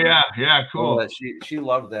whatever. Oh yeah, cool. She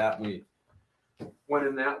loved that. We went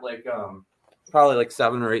in that like probably like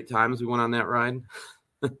 7 or 8 times. We went on that ride.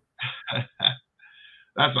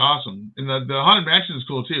 That's awesome. And the Haunted Mansion is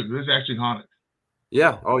cool too. It's actually haunted.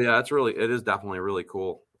 Yeah. Oh yeah, it is definitely really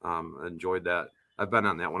cool. I enjoyed that. I've been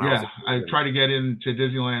on that one. Yeah, I tried to get into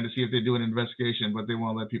Disneyland to see if they do an investigation, but they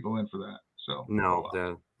won't let people in for that. So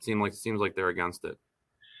no, seems like they're against it.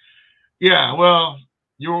 Yeah, well,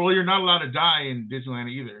 you're not allowed to die in Disneyland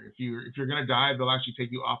either. If you're gonna die, they'll actually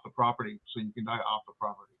take you off the property, so you can die off the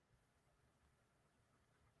property.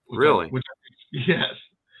 Really? Yes,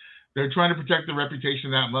 they're trying to protect the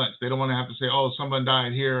reputation that much. They don't want to have to say, "Oh, someone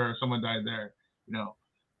died here" or "someone died there,"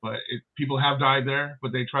 But people have died there,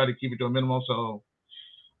 but they try to keep it to a minimal. So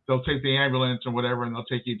they'll take the ambulance or whatever, and they'll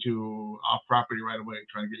take you to off property right away,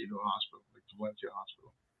 trying to get you to a hospital, like to Valencia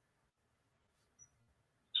Hospital.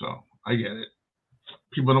 So I get it.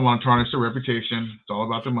 People don't want to tarnish their reputation. It's all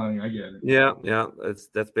about the money. I get it. Yeah.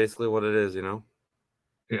 That's basically what it is,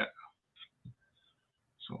 Yeah.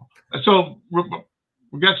 So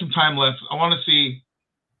we got some time left. I want to see,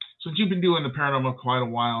 since you've been doing the paranormal quite a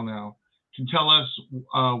while now, can you tell us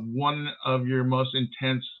one of your most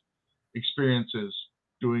intense experiences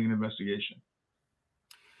doing an investigation?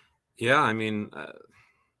 Yeah, I mean,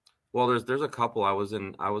 well, there's a couple. I was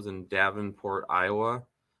in Davenport, Iowa,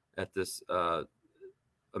 at this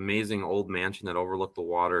amazing old mansion that overlooked the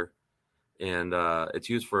water, and it's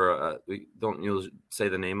used for we don't usually say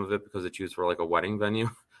the name of it because it's used for like a wedding venue,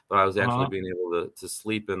 but I was actually being able to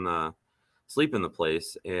sleep in the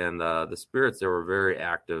place, and the spirits there were very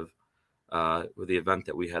active with the event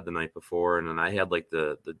that we had the night before, and then I had like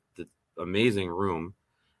the amazing room,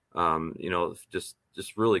 just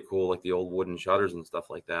really cool, like the old wooden shutters and stuff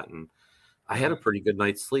like that, and I had a pretty good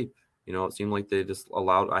night's sleep. It seemed like they just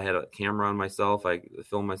I had a camera on myself. I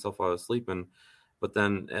filmed myself while I was sleeping. But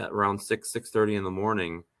then at around 6:30 in the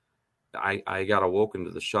morning, I got awoken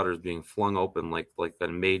to the shutters being flung open, like a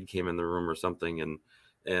maid came in the room or something and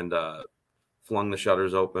flung the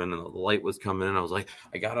shutters open, and the light was coming in. I was like,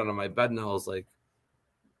 I got out of my bed and I was like,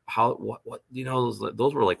 what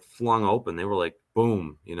those were like flung open. They were like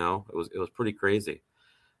boom, it was pretty crazy.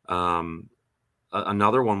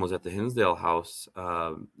 Another one was at the Hinsdale house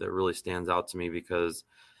that really stands out to me because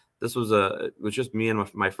it was just me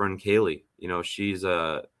and my friend Kaylee. She's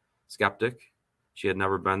a skeptic. She had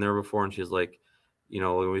never been there before, and she's like,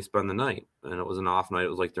 we spend the night, and it was an off night. It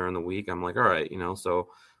was like during the week. I'm like, all right, so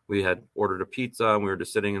we had ordered a pizza, and we were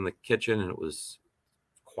just sitting in the kitchen, and it was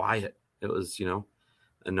quiet. It was,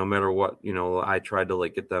 and no matter what, I tried to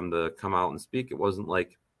like get them to come out and speak. It was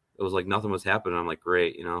like nothing was happening. I'm like,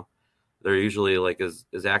 great, they're usually like as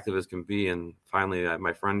active as can be. And finally I have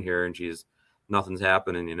my friend here and nothing's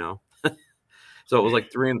happening, So it was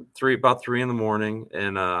like about 3 a.m.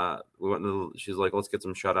 and we went she's like, let's get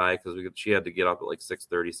some shut eye. Cause she had to get up at like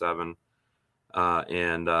 6:37.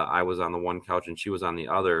 And I was on the one couch and she was on the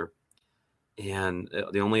other. And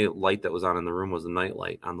the only light that was on in the room was the night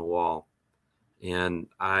light on the wall. And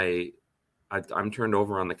I'm turned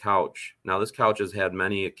over on the couch. Now this couch has had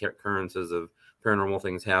many occurrences of paranormal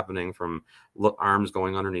things happening, from arms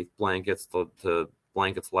going underneath blankets to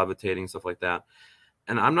blankets levitating, stuff like that.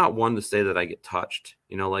 And I'm not one to say that I get touched.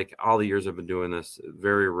 Like all the years I've been doing this,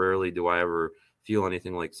 very rarely do I ever feel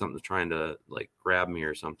anything like something's trying to like grab me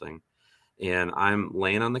or something. And I'm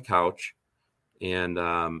laying on the couch, and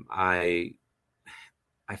I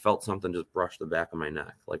felt something just brush the back of my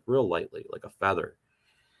neck, like real lightly, like a feather.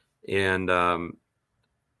 And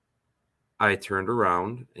I turned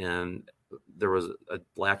around, and there was a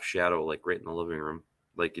black shadow, like right in the living room,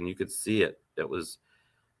 like, and you could see it. It was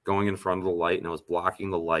going in front of the light, and it was blocking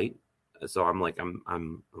the light. So I'm like,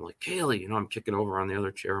 Kaylee, I'm kicking over on the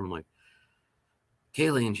other chair. I'm like,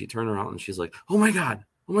 Kaylee, and she turned around and she's like, oh my God,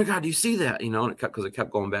 do you see that? And because it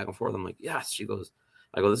kept going back and forth. I'm like, yes. I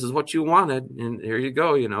go, this is what you wanted, and here you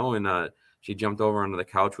go, and she jumped over onto the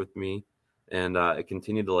couch with me, and it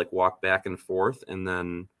continued to like walk back and forth, and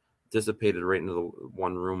then dissipated right into the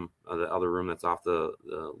one room, the other room that's off the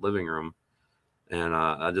living room. And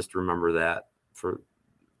I just remember that, for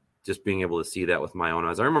just being able to see that with my own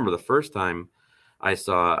eyes. I remember the first time I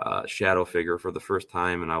saw a shadow figure for the first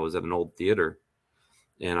time, and I was at an old theater,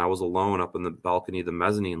 and I was alone up in the balcony, the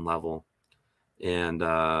mezzanine level. And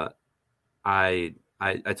I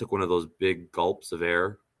took one of those big gulps of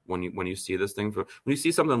air when you see this thing. When you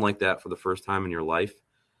see something like that for the first time in your life,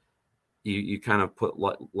 you kind of put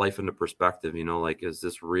life into perspective, like, is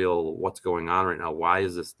this real? What's going on right now? Why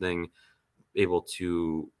is this thing able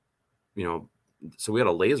to, so we had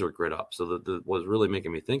a laser grid up. So the what was really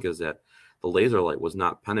making me think is that the laser light was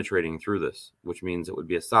not penetrating through this, which means it would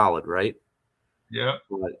be a solid, right? Yeah.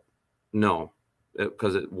 But no,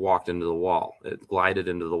 because it walked into the wall. It glided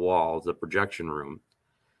into the wall of the projection room.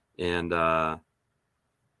 And I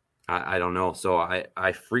don't know. So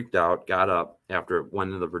I freaked out, got up after it went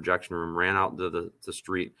into the projection room, ran out into the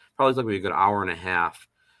street. Probably took me a good hour and a half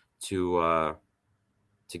to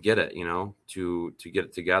get it, to get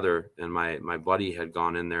it together. And my buddy had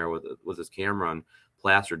gone in there with his camera and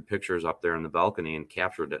plastered pictures up there in the balcony and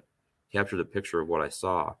captured a picture of what I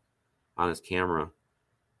saw on his camera.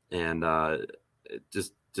 And it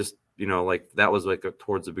just like that was like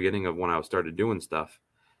towards the beginning of when I started doing stuff.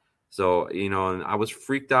 So, and I was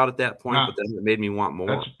freaked out at that point, but then it made me want more.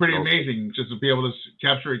 That's pretty amazing just to be able to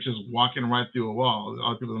capture it just walking right through a wall. A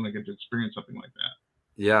lot of people don't get to experience something like that.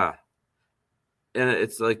 Yeah. And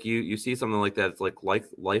it's like you see something like that. It's like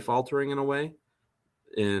life altering in a way.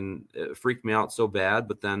 And it freaked me out so bad.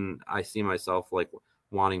 But then I see myself like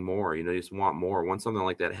wanting more. You just want more. Once something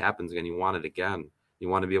like that happens again, you want it again. You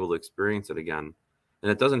want to be able to experience it again. And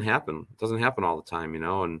it doesn't happen. It doesn't happen all the time,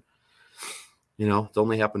 and it's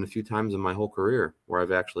only happened a few times in my whole career where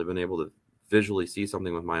I've actually been able to visually see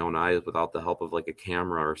something with my own eyes without the help of like a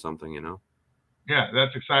camera or something, Yeah,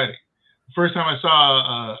 that's exciting. The first time I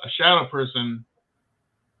saw a shadow person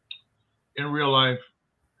in real life,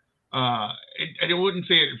 I wouldn't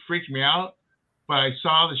say it freaked me out, but I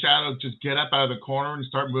saw the shadow just get up out of the corner and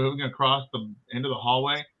start moving across the end of the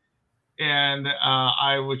hallway. And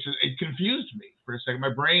it confused me for a second.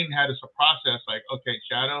 My brain had to process like, okay,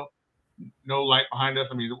 shadow, no light behind us.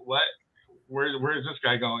 I mean, what? Where is this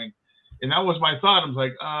guy going? And that was my thought. I was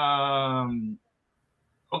like,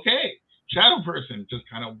 okay, shadow person just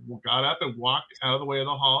kind of got up and walked out of the way of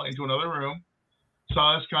the hall into another room,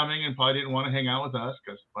 saw us coming and probably didn't want to hang out with us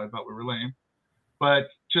because I thought we were lame. But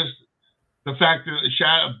just the fact that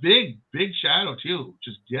a big shadow too,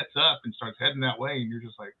 just gets up and starts heading that way. And you're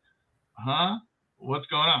just like, huh? What's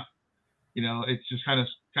going on? It's just kind of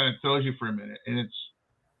throws you for a minute, and it's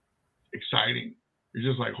exciting.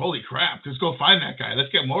 You're just like, holy crap, let's go find that guy.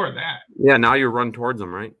 Let's get more of that. Yeah, now you run towards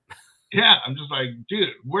him, right? Yeah, I'm just like,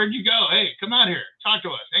 dude, where'd you go? Hey, come out here. Talk to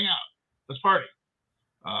us. Hang out. Let's party.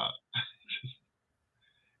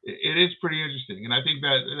 It is pretty interesting. And I think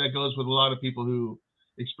that goes with a lot of people who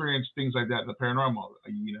experience things like that in the paranormal.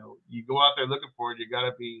 You go out there looking for it. You got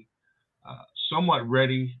to be somewhat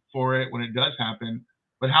ready for it when it does happen.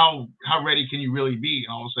 But how ready can you really be?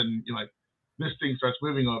 And all of a sudden, you're like, this thing starts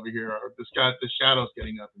moving over here, or the shadow's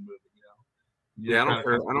getting up and moving. Yeah, I don't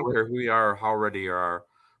care who you are or how ready you are.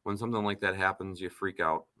 When something like that happens, you freak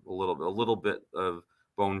out a little bit. A little bit of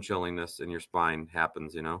bone chillingness in your spine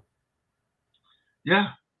happens. Yeah,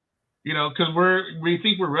 because we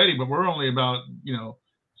think we're ready, but we're only about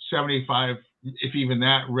 75, if even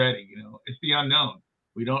that, ready. It's the unknown.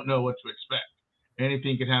 We don't know what to expect.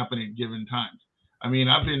 Anything can happen at given times. I mean,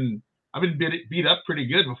 I've been beat up pretty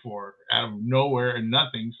good before out of nowhere and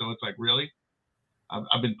nothing. So it's like, really?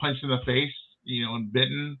 I've been punched in the face, and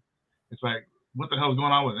bitten. It's like, what the hell's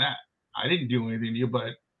going on with that? I didn't do anything to you,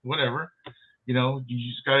 but whatever. You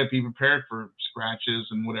just got to be prepared for scratches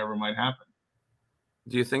and whatever might happen.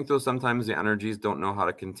 Do you think, though, sometimes the energies don't know how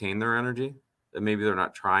to contain their energy? That maybe they're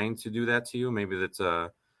not trying to do that to you? Maybe that's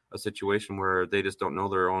a situation where they just don't know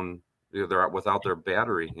their own, they're without their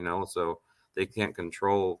battery, so they can't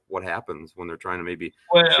control what happens when they're trying to maybe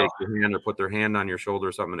shake your hand or put their hand on your shoulder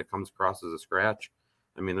or something and it comes across as a scratch.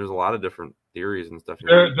 I mean, there's a lot of different theories and stuff.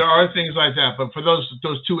 There are things like that, but for those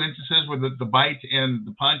two instances with the bite and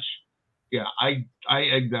the punch, yeah, I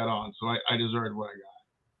egged that on, so I deserved what I got.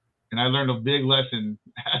 And I learned a big lesson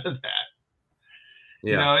out of that.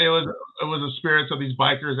 Yeah. It was the spirits of these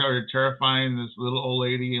bikers that were terrifying this little old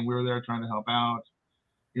lady, and we were there trying to help out.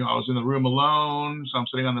 I was in the room alone, so I'm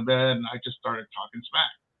sitting on the bed, and I just started talking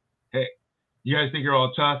smack. Hey, you guys think you're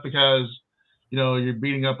all tough because, you're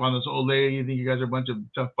beating up on this old lady? You think you guys are a bunch of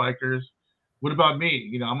tough bikers? What about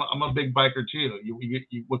me? I'm a big biker too.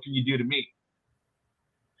 What can you do to me?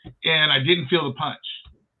 And I didn't feel the punch.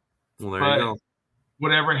 Well, there you go.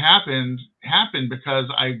 Whatever happened because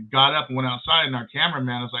I got up and went outside, and our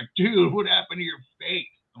cameraman was like, dude, what happened to your face?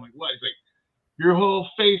 I'm like, what? He's like, your whole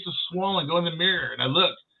face is swollen. Go in the mirror. And I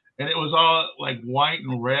looked, and it was all like white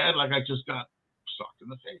and red, like I just got socked in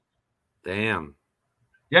the face. Damn.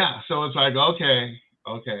 Yeah. So it's like, okay.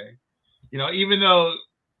 Even though,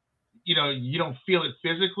 you don't feel it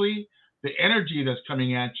physically, the energy that's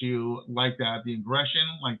coming at you like that, the aggression,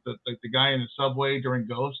 like the guy in the subway during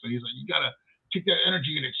Ghost, and he's like, you got to take that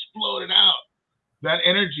energy and explode it out. That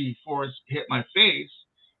energy force hit my face,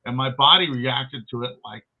 and my body reacted to it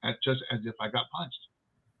just as if I got punched.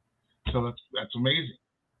 So that's amazing.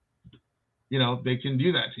 You know, they can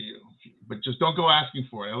do that to you, but just don't go asking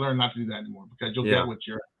for it. I learned not to do that anymore because you'll get what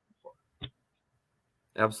you're asking for.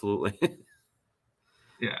 Absolutely.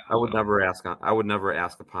 Yeah. I would never ask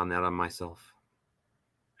upon that on myself.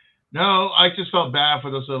 No, I just felt bad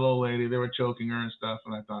for this little old lady. They were choking her and stuff,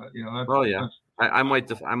 and I thought, you know, I might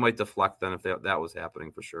deflect then if that was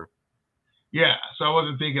happening for sure. Yeah, so I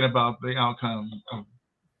wasn't thinking about the outcome of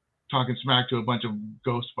talking smack to a bunch of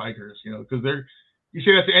ghost bikers, you know, because you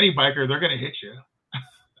say that to any biker, they're going to hit you.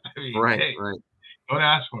 I mean, right. Don't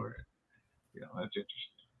ask for it. You know, that's interesting.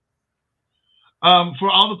 For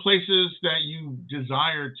all the places that you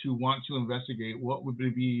desire to want to investigate, what would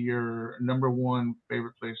be your number one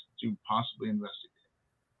favorite place to possibly investigate?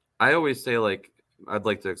 I always say, like, I'd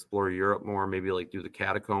like to explore Europe more, maybe like do the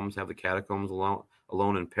catacombs, have the catacombs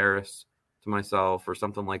alone in Paris to myself or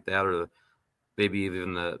something like that, or maybe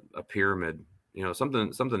even a pyramid, you know,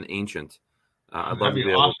 something ancient. I'd love to be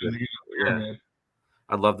able to. Yeah,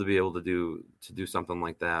 I'd love to be able to do something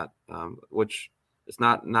like that, which it's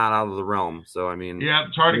not out of the realm. So I mean, yeah,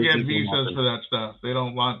 it's hard to get visas for that stuff. They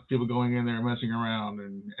don't want people going in there and messing around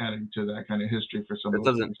and adding to that kind of history for some. It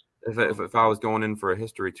doesn't. If I was going in for a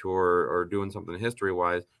history tour or doing something history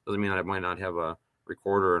wise, doesn't mean I might not have a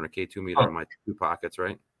recorder and a K2 meter in my two pockets,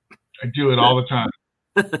 right? I do it all the time.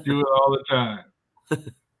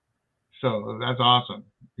 So that's awesome.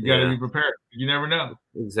 You got to be prepared. You never know.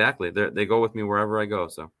 Exactly. They go with me wherever I go.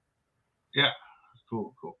 So. Yeah.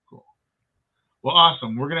 Cool. Well,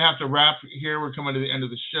 awesome. We're going to have to wrap here. We're coming to the end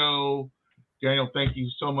of the show. Daniel, thank you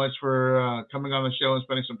so much for coming on the show and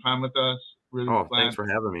spending some time with us. Really thanks for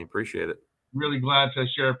having me. Appreciate it. Really glad to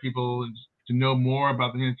share people to know more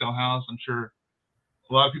about the Hinsdale House. I'm sure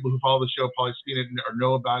a lot of people who follow the show probably seen it or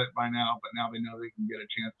know about it by now, but now they know they can get a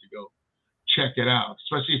chance to go check it out,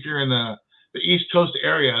 especially if you're in the East Coast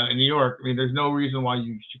area in New York. I mean, there's no reason why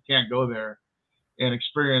you can't go there and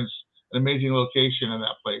experience an amazing location in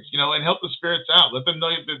that place, you know, and help the spirits out. Let them know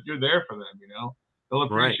that you're there for them, you know. They'll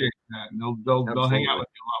appreciate that, and they'll hang out with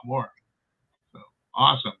you a lot more. So,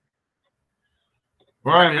 awesome.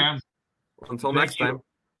 All right, man. Until next time.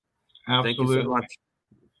 Absolutely. Thank you so much.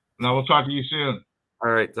 Now we'll talk to you soon. All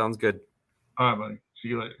right, sounds good. All right, buddy. See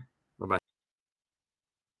you later. Bye-bye.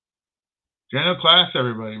 Daniel Klaes,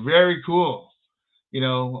 everybody. Very cool. You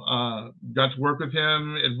know, got to work with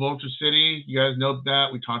him at Vulture City. You guys know that.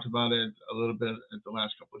 We talked about it a little bit at the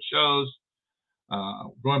last couple of shows.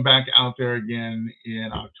 Going back out there again in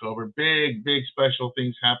October. Big special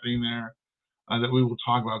things happening there that we will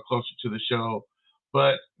talk about closer to the show.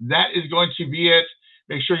 But that is going to be it.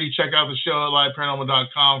 Make sure you check out the show at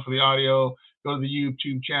liveparanormal.com for the audio. Go to the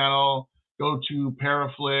YouTube channel. Go to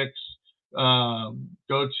Paraflix.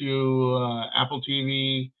 Go to Apple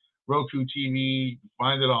TV, Roku TV.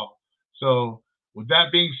 Find it all. So with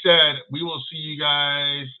that being said, we will see you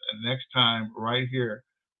guys next time right here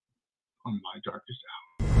on My Darkest Hour.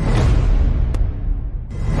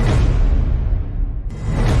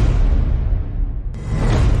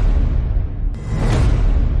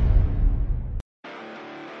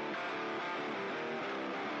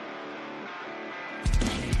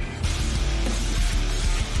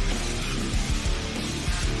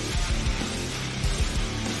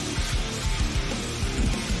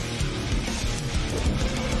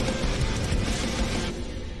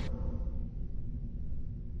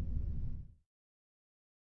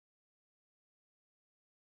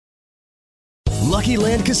 Lucky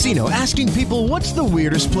Land Casino, asking people, what's the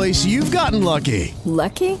weirdest place you've gotten lucky?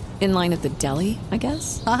 Lucky? In line at the deli, I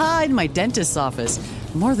guess? Aha, in my dentist's office.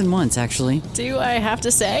 More than once, actually. Do I have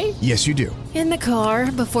to say? Yes, you do. In the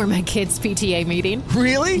car before my kids' PTA meeting.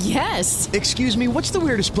 Really? Yes. Excuse me, what's the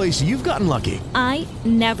weirdest place you've gotten lucky? I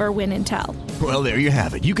never win and tell. Well, there you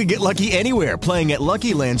have it. You can get lucky anywhere, playing at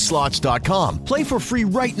LuckyLandSlots.com. Play for free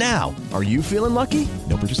right now. Are you feeling lucky?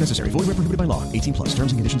 No purchase necessary. Void where prohibited by law. 18+.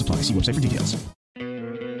 Terms and conditions apply. See website for details.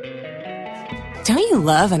 Don't you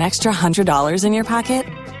love an extra $100 in your pocket?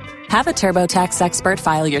 Have a TurboTax expert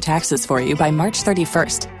file your taxes for you by March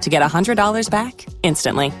 31st to get $100 back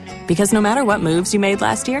instantly. Because no matter what moves you made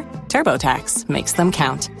last year, TurboTax makes them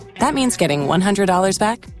count. That means getting $100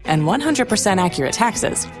 back and 100% accurate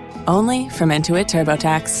taxes, only from Intuit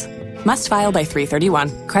TurboTax. Must file by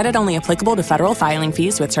 3/31. Credit only applicable to federal filing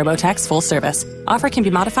fees with TurboTax full service. Offer can be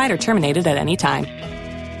modified or terminated at any time.